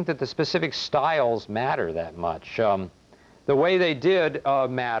 I don't think that the specific styles matter that much. The way they did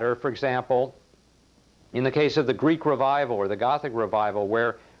matter, for example, in the case of the Greek Revival or the Gothic Revival,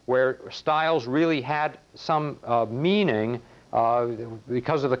 where styles really had some meaning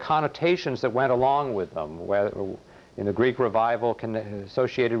because of the connotations that went along with them. In the Greek Revival,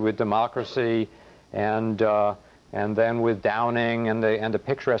 associated with democracy, and then with Downing and the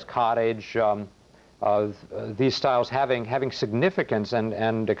picturesque cottage. These styles having significance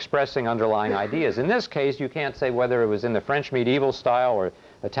and expressing underlying ideas. In this case, you can't say whether it was in the French medieval style or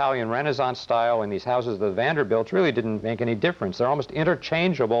Italian Renaissance style, and these houses of the Vanderbilts really didn't make any difference. They're almost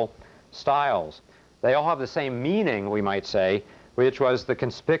interchangeable styles. They all have the same meaning, we might say, which was the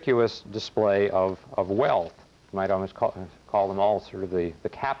conspicuous display of wealth. You might almost call them all sort of the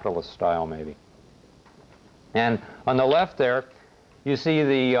capitalist style, maybe. And on the left there, you see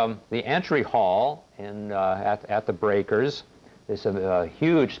the entry hall at the Breakers. It's a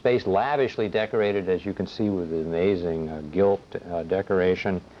huge space, lavishly decorated, as you can see, with amazing gilt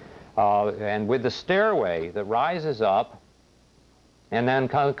decoration, and with the stairway that rises up and then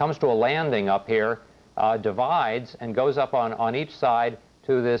comes to a landing up here, divides and goes up on each side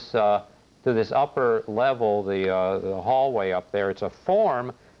to this upper level, the hallway up there. It's a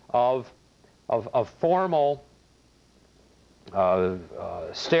form of formal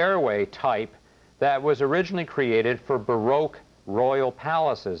stairway type that was originally created for Baroque royal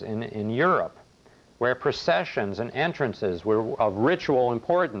palaces in Europe, where processions and entrances were of ritual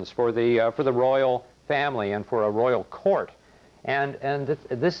importance for the royal family and for a royal court.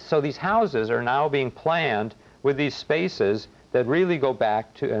 So these houses are now being planned with these spaces that really go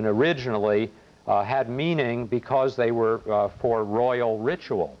back to and originally had meaning because they were for royal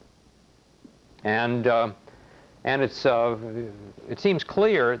ritual. And it seems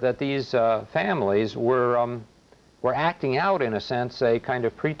clear that these families were acting out, in a sense, a kind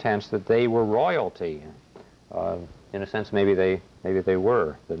of pretense that they were royalty. In a sense, maybe they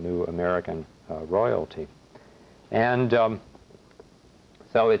were the new American royalty. And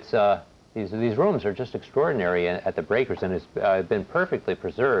so it's these rooms are just extraordinary at the Breakers, and it's been perfectly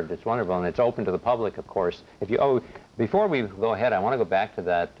preserved. It's wonderful, and it's open to the public, of course. Before we go ahead, I want to go back to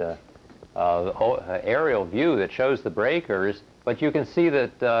that aerial view that shows the Breakers, but you can see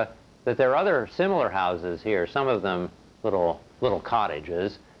that there are other similar houses here, some of them little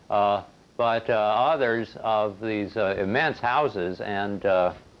cottages, but others of these immense houses, and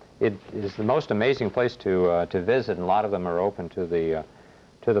it is the most amazing place to visit, and a lot of them are open to the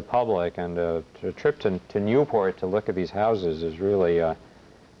public, and a trip to Newport to look at these houses is really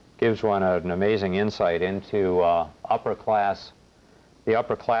gives one an amazing insight into the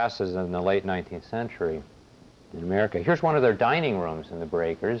upper classes in the late 19th century in America. Here's one of their dining rooms in the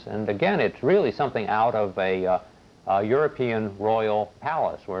Breakers, and again, it's really something out of a European royal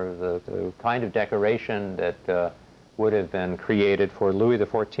palace, where the kind of decoration that would have been created for Louis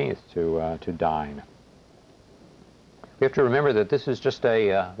XIV to dine. We have to remember that this is just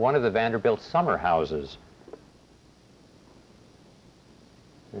one of the Vanderbilt summer houses.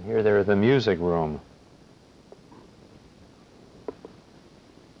 And here there's the music room.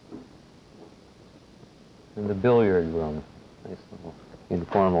 And the billiard room. Nice little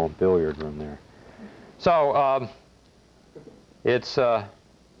informal billiard room there. So It's a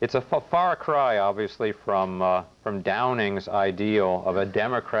far cry, obviously, from Downing's ideal of a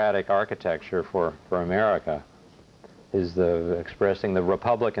democratic architecture for America, is expressing the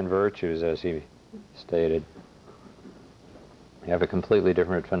Republican virtues, as he stated. You have a completely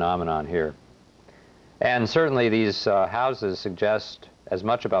different phenomenon here. And certainly these houses suggest as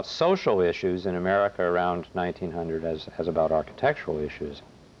much about social issues in America around 1900 as about architectural issues.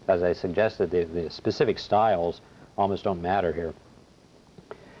 As I suggested, the specific styles almost don't matter here.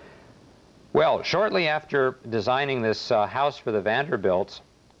 Well, shortly after designing this house for the Vanderbilts,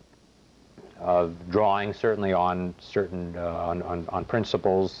 drawing certainly on certain on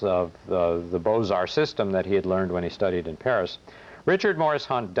principles of the Beaux-Arts system that he had learned when he studied in Paris, Richard Morris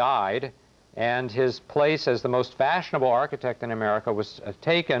Hunt died, and his place as the most fashionable architect in America was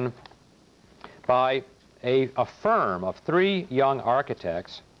taken by a firm of 3 young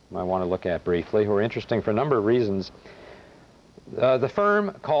architects, whom I want to look at briefly, who are interesting for a number of reasons. The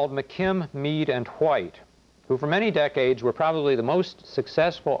firm called McKim, Mead, and White, who for many decades were probably the most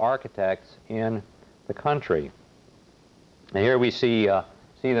successful architects in the country. And here we see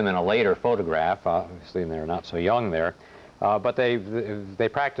them in a later photograph. Obviously, they're not so young there. But they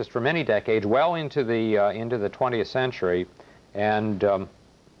practiced for many decades, well into the 20th century, and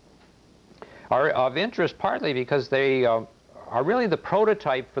are of interest partly because they are really the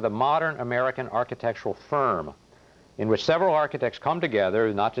prototype for the modern American architectural firm, in which several architects come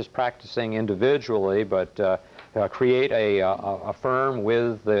together, not just practicing individually, but create a firm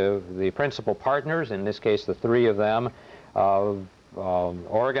with the principal partners, in this case the 3 of them,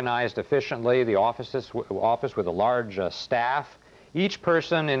 organized efficiently, the office with a large staff, each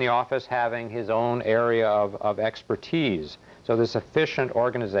person in the office having his own area of expertise. So this efficient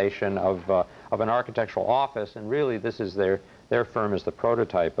organization of an architectural office, and really this is their firm is the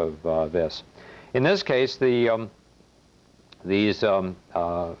prototype of this. In this case, these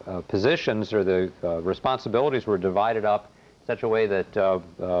positions or the responsibilities were divided up in such a way that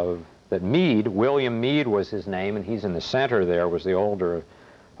that Mead, William Mead was his name, and he's in the center there, was the older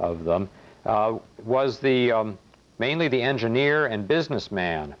of them, was mainly the engineer and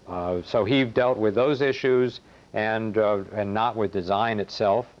businessman. So he dealt with those issues and not with design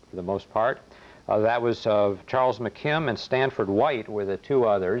itself for the most part. That was Charles McKim and Stanford White were the 2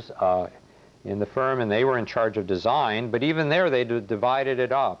 others in the firm, and they were in charge of design, but even there they divided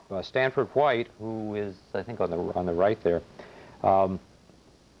it up. Stanford White, who is, I think, on the right there,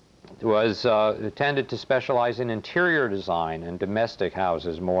 tended to specialize in interior design and domestic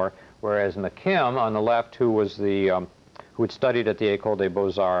houses more, whereas McKim on the left, who had studied at the École des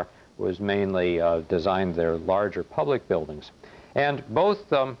Beaux-Arts, was mainly designed their larger public buildings. And both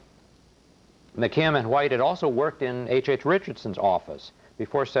McKim and White had also worked in H.H. Richardson's office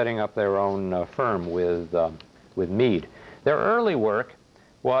before setting up their own firm with Mead. Their early work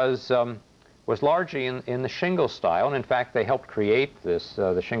was largely in the shingle style, and in fact they helped create this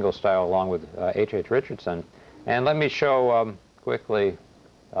the shingle style along with H.H. Richardson. And let me show quickly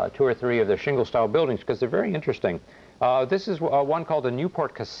 2 or 3 of their shingle style buildings, because they're very interesting. This is one called the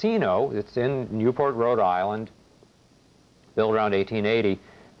Newport Casino. It's in Newport, Rhode Island, built around 1880,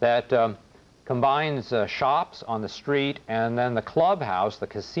 that combines shops on the street and then the clubhouse, the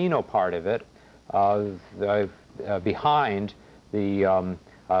casino part of it, behind the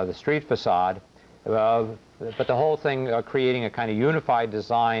street facade, but the whole thing creating a kind of unified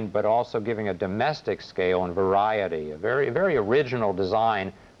design, but also giving a domestic scale and variety. A very, very original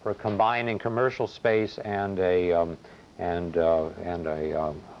design for combining commercial space and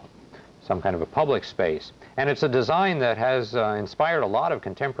some kind of a public space. And it's a design that has inspired a lot of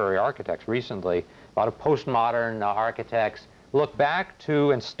contemporary architects recently. A lot of postmodern architects look back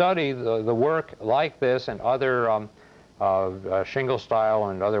to and study the work like this and other shingle style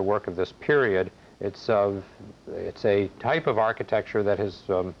and other work of this period. It's a type of architecture that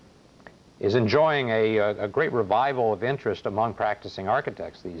is enjoying a great revival of interest among practicing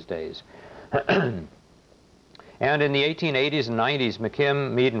architects these days. And in the 1880s and 90s,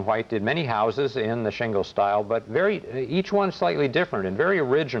 McKim, Mead, and White did many houses in the shingle style, but each one slightly different and very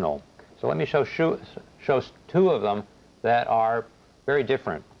original. So let me show 2 of them that are very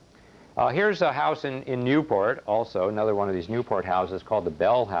different. Here's a house in Newport, also another one of these Newport houses called the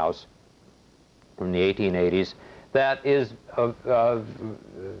Bell House from the 1880s. That is a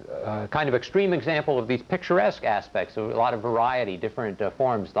kind of extreme example of these picturesque aspects, so a lot of variety, different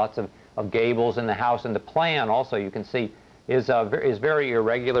forms, lots of gables in the house, and the plan also you can see is very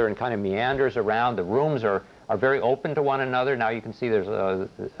irregular and kind of meanders around. The rooms are very open to one another. Now you can see there's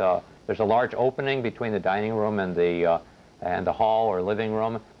a large opening between the dining room and the hall or living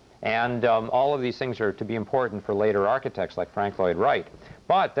room, And all of these things are to be important for later architects like Frank Lloyd Wright.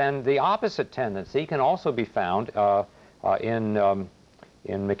 But then the opposite tendency can also be found in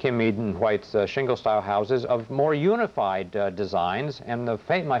McKim, Mead, and White's shingle-style houses of more unified designs. And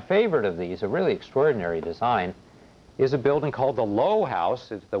my favorite of these, a really extraordinary design, is a building called the Low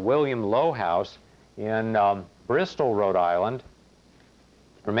House. It's the William Low House in Bristol, Rhode Island,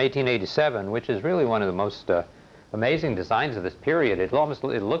 from 1887, which is really one of the most amazing designs of this period. It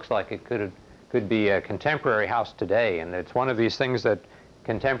looks like it could be a contemporary house today, and it's one of these things that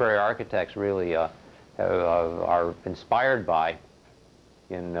contemporary architects really are inspired by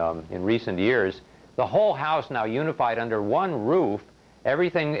in recent years. The whole house now unified under one roof,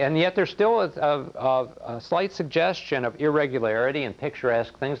 everything, and yet there's still a slight suggestion of irregularity and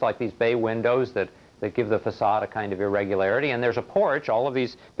picturesque things like these bay windows that give the facade a kind of irregularity. And there's a porch. All of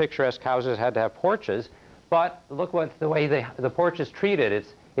these picturesque houses had to have porches. But look what the way the porch is treated.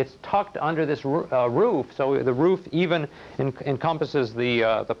 It's tucked under this roof, so the roof even encompasses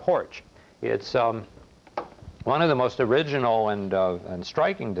the porch. It's one of the most original and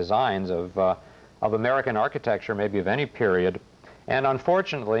striking designs of American architecture, maybe of any period, and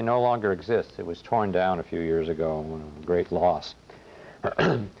unfortunately no longer exists. It was torn down a few years ago, a great loss.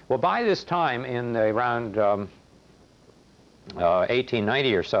 Well, by this time, in around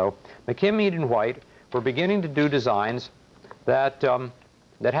 1890 or so, McKim, Mead, and White were beginning to do designs that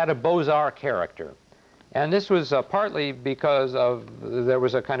had a Beaux-Arts character. And this was partly because there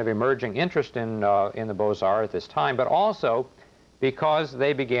was a kind of emerging interest in the Beaux-Arts at this time, but also because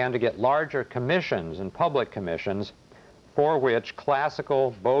they began to get larger commissions and public commissions for which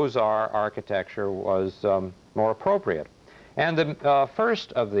classical Beaux-Arts architecture was more appropriate. And the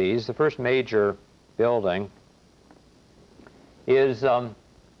first of these, the first major building,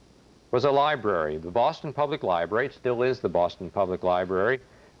 was a library, the Boston Public Library. It still is the Boston Public Library,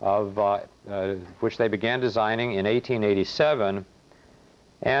 which they began designing in 1887.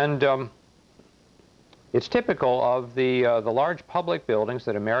 And it's typical of the large public buildings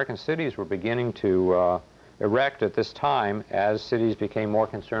that American cities were beginning to erect at this time as cities became more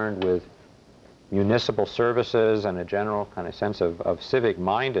concerned with municipal services and a general kind of sense of civic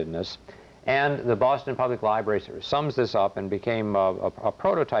mindedness. And the Boston Public Library sort of sums this up and became a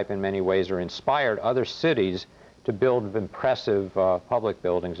prototype in many ways, or inspired other cities to build impressive public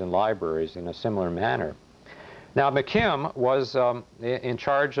buildings and libraries in a similar manner. Now, McKim was in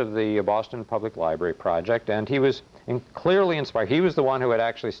charge of the Boston Public Library project, and he was clearly inspired. He was the one who had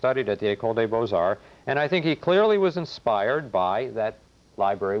actually studied at the École des Beaux-Arts, and I think he clearly was inspired by that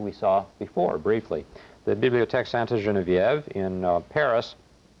library we saw before, briefly, the Bibliothèque Sainte-Geneviève in Paris.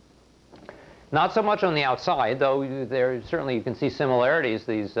 Not so much on the outside, though there certainly you can see similarities,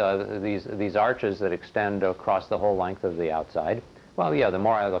 these arches that extend across the whole length of the outside. Well, yeah, the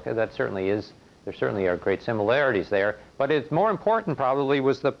more I look at that, there certainly are great similarities there. But it's more important probably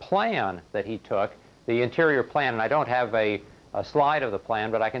was the plan that he took, the interior plan. And I don't have a slide of the plan,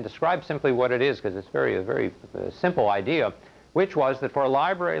 but I can describe simply what it is, because it's a very simple idea, which was that for a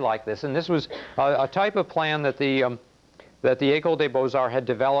library like this, and this was a type of plan that the École des Beaux-Arts had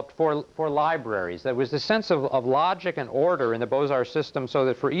developed for libraries. There was this sense of logic and order in the Beaux-Arts system, so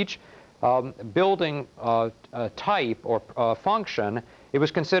that for each building type or function, it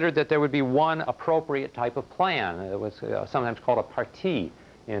was considered that there would be one appropriate type of plan. It was sometimes called a partie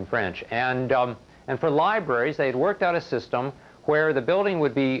in French. And for libraries, they had worked out a system where the building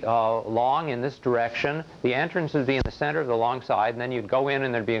would be long in this direction, the entrance would be in the center of the long side, and then you'd go in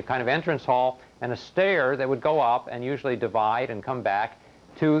and there'd be a kind of entrance hall and a stair that would go up and usually divide and come back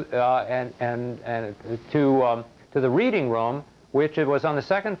to the reading room, which it was on the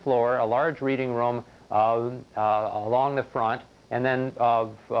second floor, a large reading room along the front, and then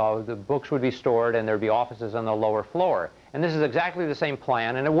the books would be stored and there'd be offices on the lower floor. And this is exactly the same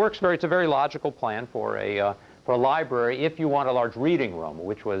plan, and it works it's a very logical plan for a library if you want a large reading room,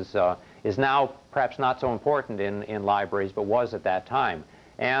 which is now perhaps not so important in libraries, but was at that time.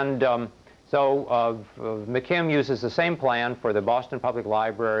 And so McKim uses the same plan for the Boston Public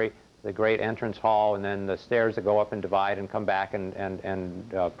Library, the great entrance hall, and then the stairs that go up and divide and come back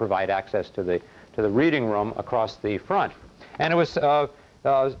and provide access to the reading room across the front. And it was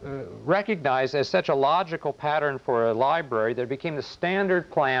recognized as such a logical pattern for a library that it became the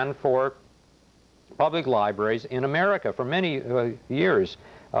standard plan for public libraries in America for many years,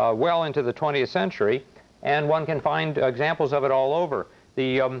 well into the 20th century, and one can find examples of it all over.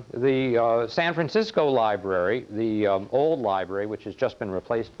 The San Francisco Library, the old library, which has just been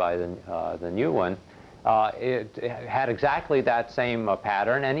replaced by the new one, it had exactly that same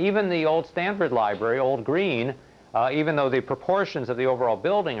pattern, and even the old Stanford Library, Old Green, even though the proportions of the overall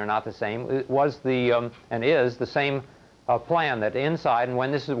building are not the same, it was the and is the same plan that inside, and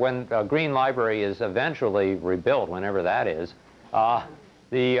when Green Library is eventually rebuilt, whenever that is,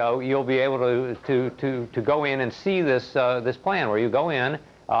 you'll be able to go in and see this this plan where you go in.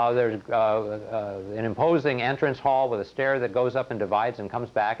 There's an imposing entrance hall with a stair that goes up and divides and comes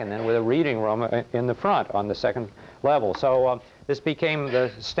back, and then with a reading room in the front on the second level. So this became the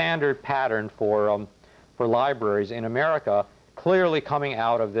standard pattern for libraries in America, clearly coming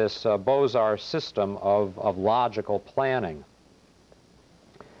out of this Beaux-Arts system of logical planning.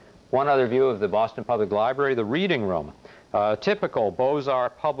 One other view of the Boston Public Library, the reading room. Typical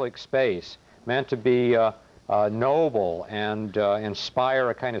Beaux-Arts public space, meant to be noble and inspire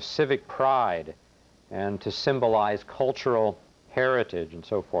a kind of civic pride and to symbolize cultural heritage and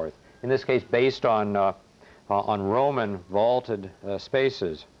so forth. In this case, based on Roman vaulted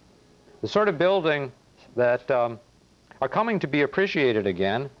spaces. The sort of building that are coming to be appreciated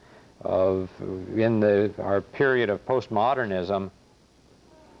again in our period of postmodernism,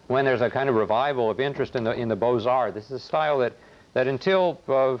 when there's a kind of revival of interest in the Beaux-Arts. This is a style that until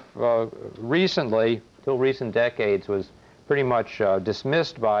recently, till recent decades, was pretty much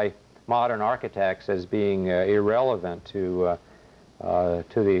dismissed by modern architects as being irrelevant to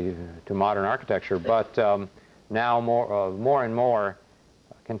modern architecture. But now more and more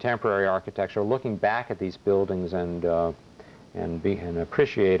contemporary architects are looking back at these buildings and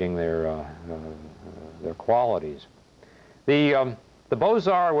appreciating their qualities. The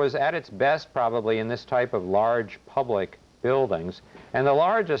Beaux-Arts was at its best probably in this type of large public buildings, and the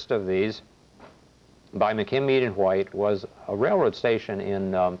largest of these, by McKim, Mead and White, was a railroad station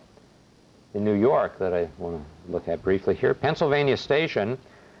in New York that I want to look at briefly here. Pennsylvania Station,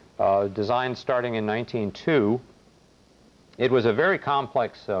 designed starting in 1902. It was a very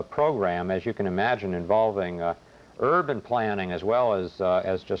complex program, as you can imagine, involving urban planning as well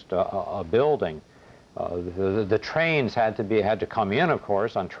as just a building. The trains had to come in, of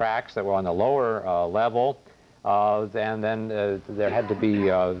course, on tracks that were on the lower level, and then there had to be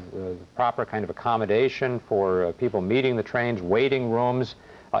proper kind of accommodation for people meeting the trains, waiting rooms,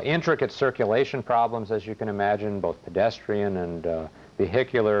 intricate circulation problems, as you can imagine, both pedestrian and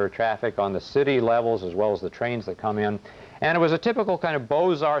vehicular traffic on the city levels as well as the trains that come in. And it was a typical kind of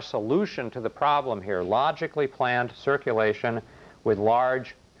Beaux-Arts solution to the problem here, logically planned circulation with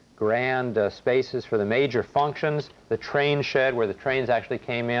large, grand spaces for the major functions, the train shed where the trains actually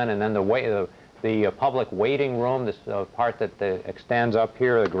came in, and then the public waiting room, this part that extends up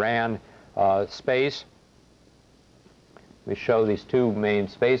here, the grand space. We show these two main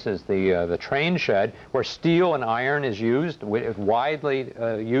spaces, the train shed, where steel and iron is used, widely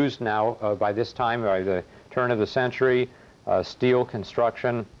used now by this time, by the turn of the century, steel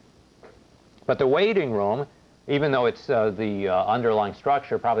construction. But the waiting room, even though it's the underlying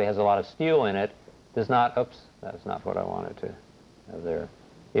structure probably has a lot of steel in it, does not, oops, that's not what I wanted to have there,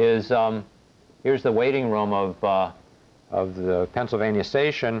 is, here's the waiting room of the Pennsylvania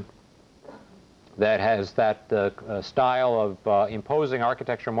Station that has that style of imposing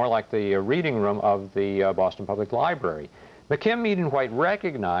architecture more like the reading room of the Boston Public Library. McKim, Mead and White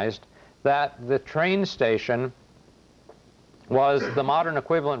recognized that the train station was the modern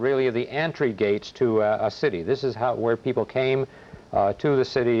equivalent, really, of the entry gates to a city. This is where people came to the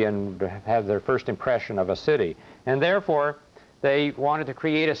city and have their first impression of a city. And therefore, they wanted to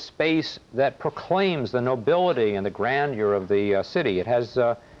create a space that proclaims the nobility and the grandeur of the city. It has,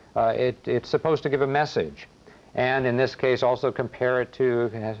 it's supposed to give a message. And in this case, also compare it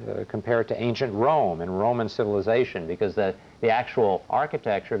to ancient Rome and Roman civilization, because the actual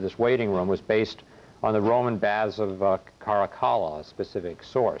architecture of this waiting room was based on the Roman baths of Caracalla, a specific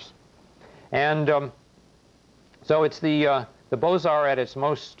source. And so it's the Beaux-Arts at its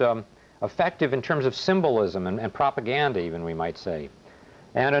most effective in terms of symbolism and propaganda, even, we might say.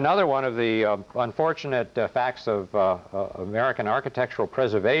 And another one of the unfortunate facts of American architectural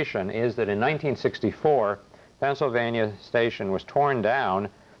preservation is that in 1964, Pennsylvania Station was torn down.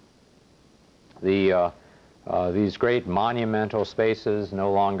 These great monumental spaces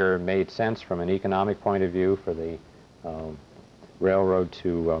no longer made sense from an economic point of view for the railroad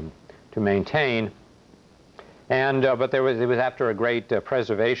to maintain. And but it was after a great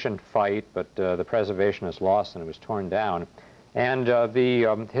preservation fight, but the preservationists lost and it was torn down. And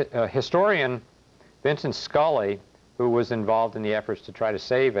the historian Vincent Scully, who was involved in the efforts to try to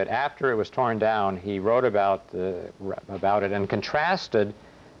save it, after it was torn down, he wrote about it and contrasted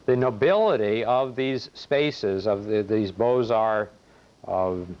the nobility of these spaces, of these Beaux-Arts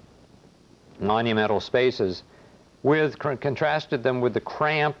monumental spaces, contrasted them with the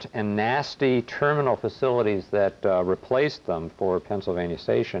cramped and nasty terminal facilities that replaced them for Pennsylvania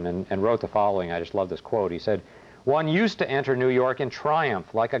Station, and wrote the following. I just love this quote. He said, "One used to enter New York in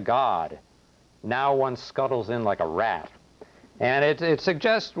triumph like a god. Now one scuttles in like a rat." And it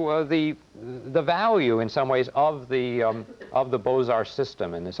suggests the value, in some ways, of the Beaux-Arts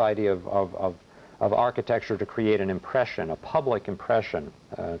system and this idea of architecture to create an impression, a public impression,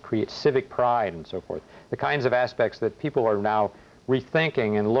 create civic pride and so forth. The kinds of aspects that people are now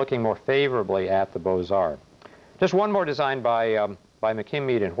rethinking and looking more favorably at the Beaux-Arts. Just one more design by McKim,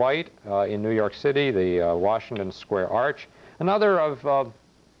 Mead, and White in New York City, the Washington Square Arch. Another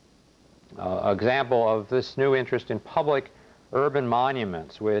example of this new interest in public urban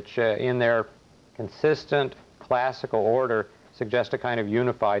monuments, which in their consistent classical order suggest a kind of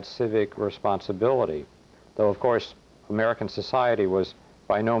unified civic responsibility. Though, of course, American society was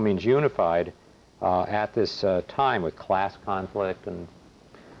by no means unified at this time, with class conflict and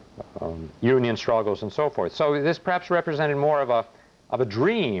union struggles and so forth. So this perhaps represented more of a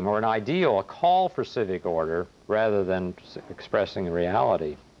dream or an ideal, a call for civic order, rather than expressing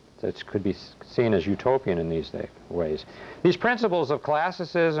reality. So it could be seen as utopian in these ways. These principles of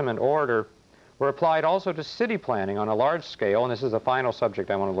classicism and order were applied also to city planning on a large scale, and this is the final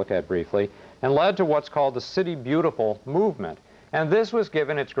subject I want to look at briefly, and led to what's called the City Beautiful movement. And this was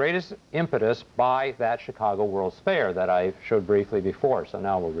given its greatest impetus by that Chicago World's Fair that I showed briefly before. So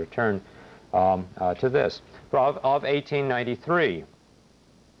now we'll return to this, of 1893,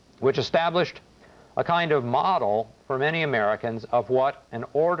 which established a kind of model for many Americans of what an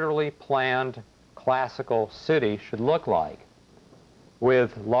orderly, planned, classical city should look like,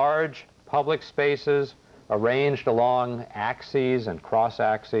 with large public spaces arranged along axes and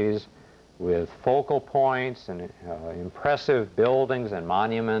cross-axes, with focal points and impressive buildings and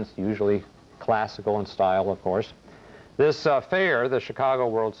monuments, usually classical in style, of course. This fair, the Chicago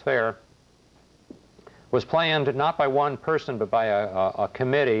World's Fair, was planned not by one person but by a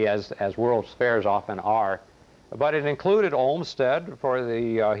committee, as World's Fairs often are. But it included Olmsted.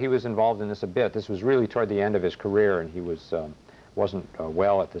 He was involved in this a bit. This was really toward the end of his career, and he wasn't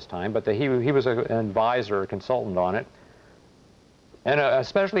well at this time. But he was an advisor, a consultant on it. And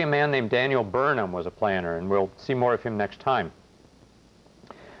especially a man named Daniel Burnham was a planner, and we'll see more of him next time.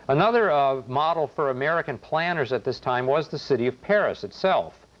 Another model for American planners at this time was the city of Paris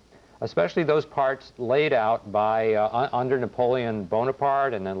itself, especially those parts laid out by under Napoleon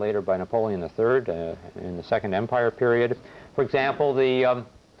Bonaparte and then later by Napoleon III in the Second Empire period. For example, the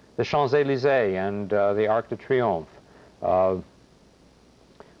Champs-Élysées and the Arc de Triomphe,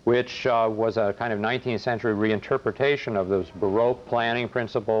 which was a kind of 19th century reinterpretation of those Baroque planning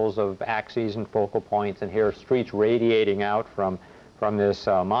principles of axes and focal points, and here streets radiating out from this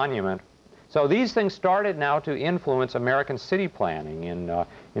monument. So these things started now to influence American city planning in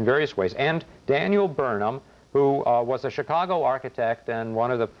various ways. And Daniel Burnham, who was a Chicago architect and one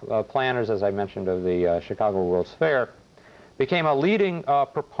of the planners, as I mentioned, of the Chicago World's Fair, became a leading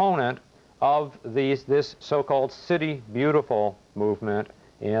proponent of this so-called City Beautiful movement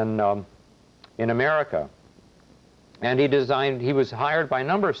in America. And he was hired by a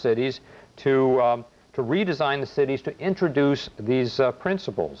number of cities to redesign the cities, to introduce these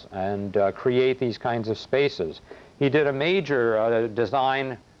principles and create these kinds of spaces. He did a major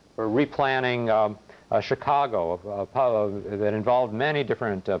design for replanning Chicago that involved many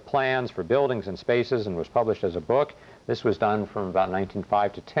different plans for buildings and spaces, and was published as a book. This was done from about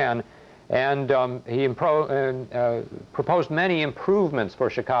 1905 to 10. And he proposed many improvements for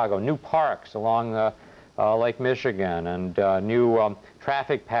Chicago, new parks along Lake Michigan, and new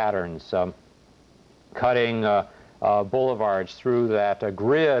traffic patterns, cutting boulevards through that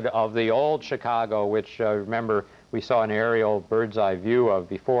grid of the old Chicago, which, remember, we saw an aerial bird's-eye view of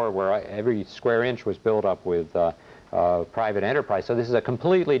before, where every square inch was built up with private enterprise. So this is a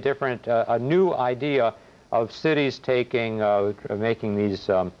completely different, a new idea of cities making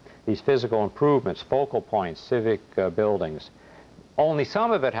these physical improvements, focal points, civic buildings. Only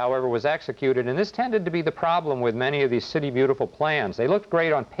some of it, however, was executed, and this tended to be the problem with many of these City Beautiful plans. They looked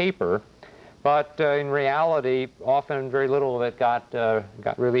great on paper, but in reality, often very little of it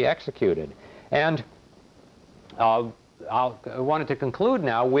got really executed. And I wanted to conclude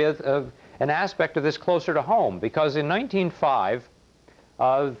now with an aspect of this closer to home, because in 1905,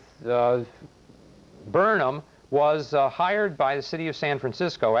 Burnham was hired by the city of San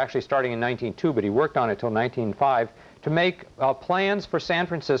Francisco, actually starting in 1902, but he worked on it till 1905, to make plans for San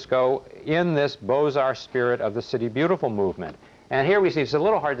Francisco in this Beaux-Arts spirit of the City Beautiful movement. And here we see, it's a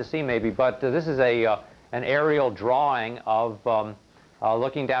little hard to see maybe, but this is an aerial drawing of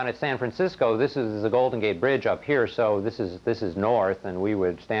looking down at San Francisco, this is the Golden Gate Bridge up here, so this is north,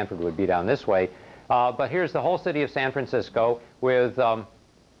 and Stanford would be down this way. But here's the whole city of San Francisco with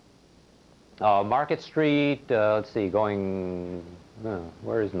Market Street. Let's see, going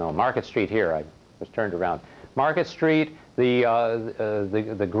Market Street here. I was turned around. Market Street,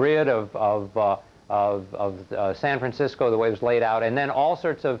 the grid of San Francisco, the way it was laid out, and then all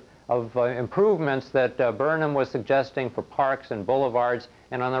sorts of improvements that Burnham was suggesting for parks and boulevards.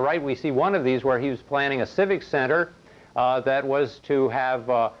 And on the right, we see one of these where he was planning a civic center that was to have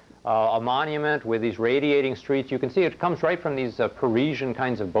a monument with these radiating streets. You can see it comes right from these Parisian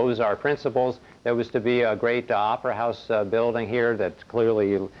kinds of Beaux-Arts principles. There was to be a great opera house building here that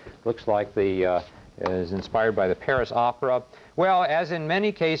clearly looks like is inspired by the Paris Opera. Well, as in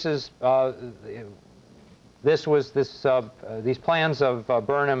many cases, these plans of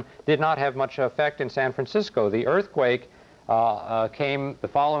Burnham did not have much effect in San Francisco. The earthquake came the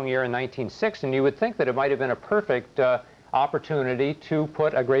following year in 1906, and you would think that it might have been a perfect opportunity to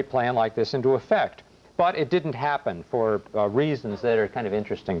put a great plan like this into effect. But it didn't happen for reasons that are kind of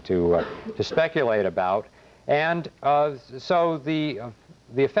interesting to speculate about. And so the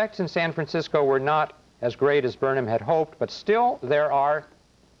effects in San Francisco were not as great as Burnham had hoped, but still there are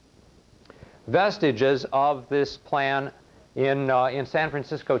vestiges of this plan in San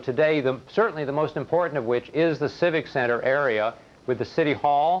Francisco today, certainly the most important of which is the Civic Center area with the City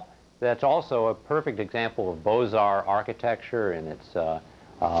Hall. That's also a perfect example of Beaux-Arts architecture in its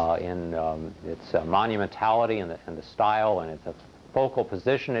monumentality and the style and its focal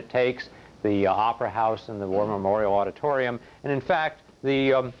position it takes, the Opera House and the War Memorial Auditorium. And in fact,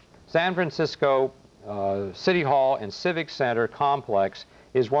 the San Francisco City Hall and Civic Center complex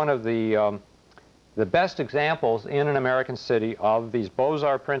is one of the best examples in an American city of these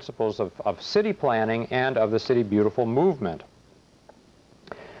Beaux-Arts principles of city planning and of the City Beautiful movement.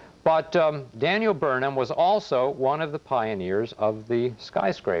 But Daniel Burnham was also one of the pioneers of the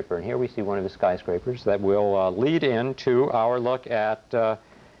skyscraper. And here we see one of the skyscrapers that will lead into our look at the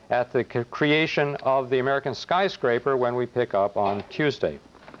creation of the American skyscraper when we pick up on Tuesday.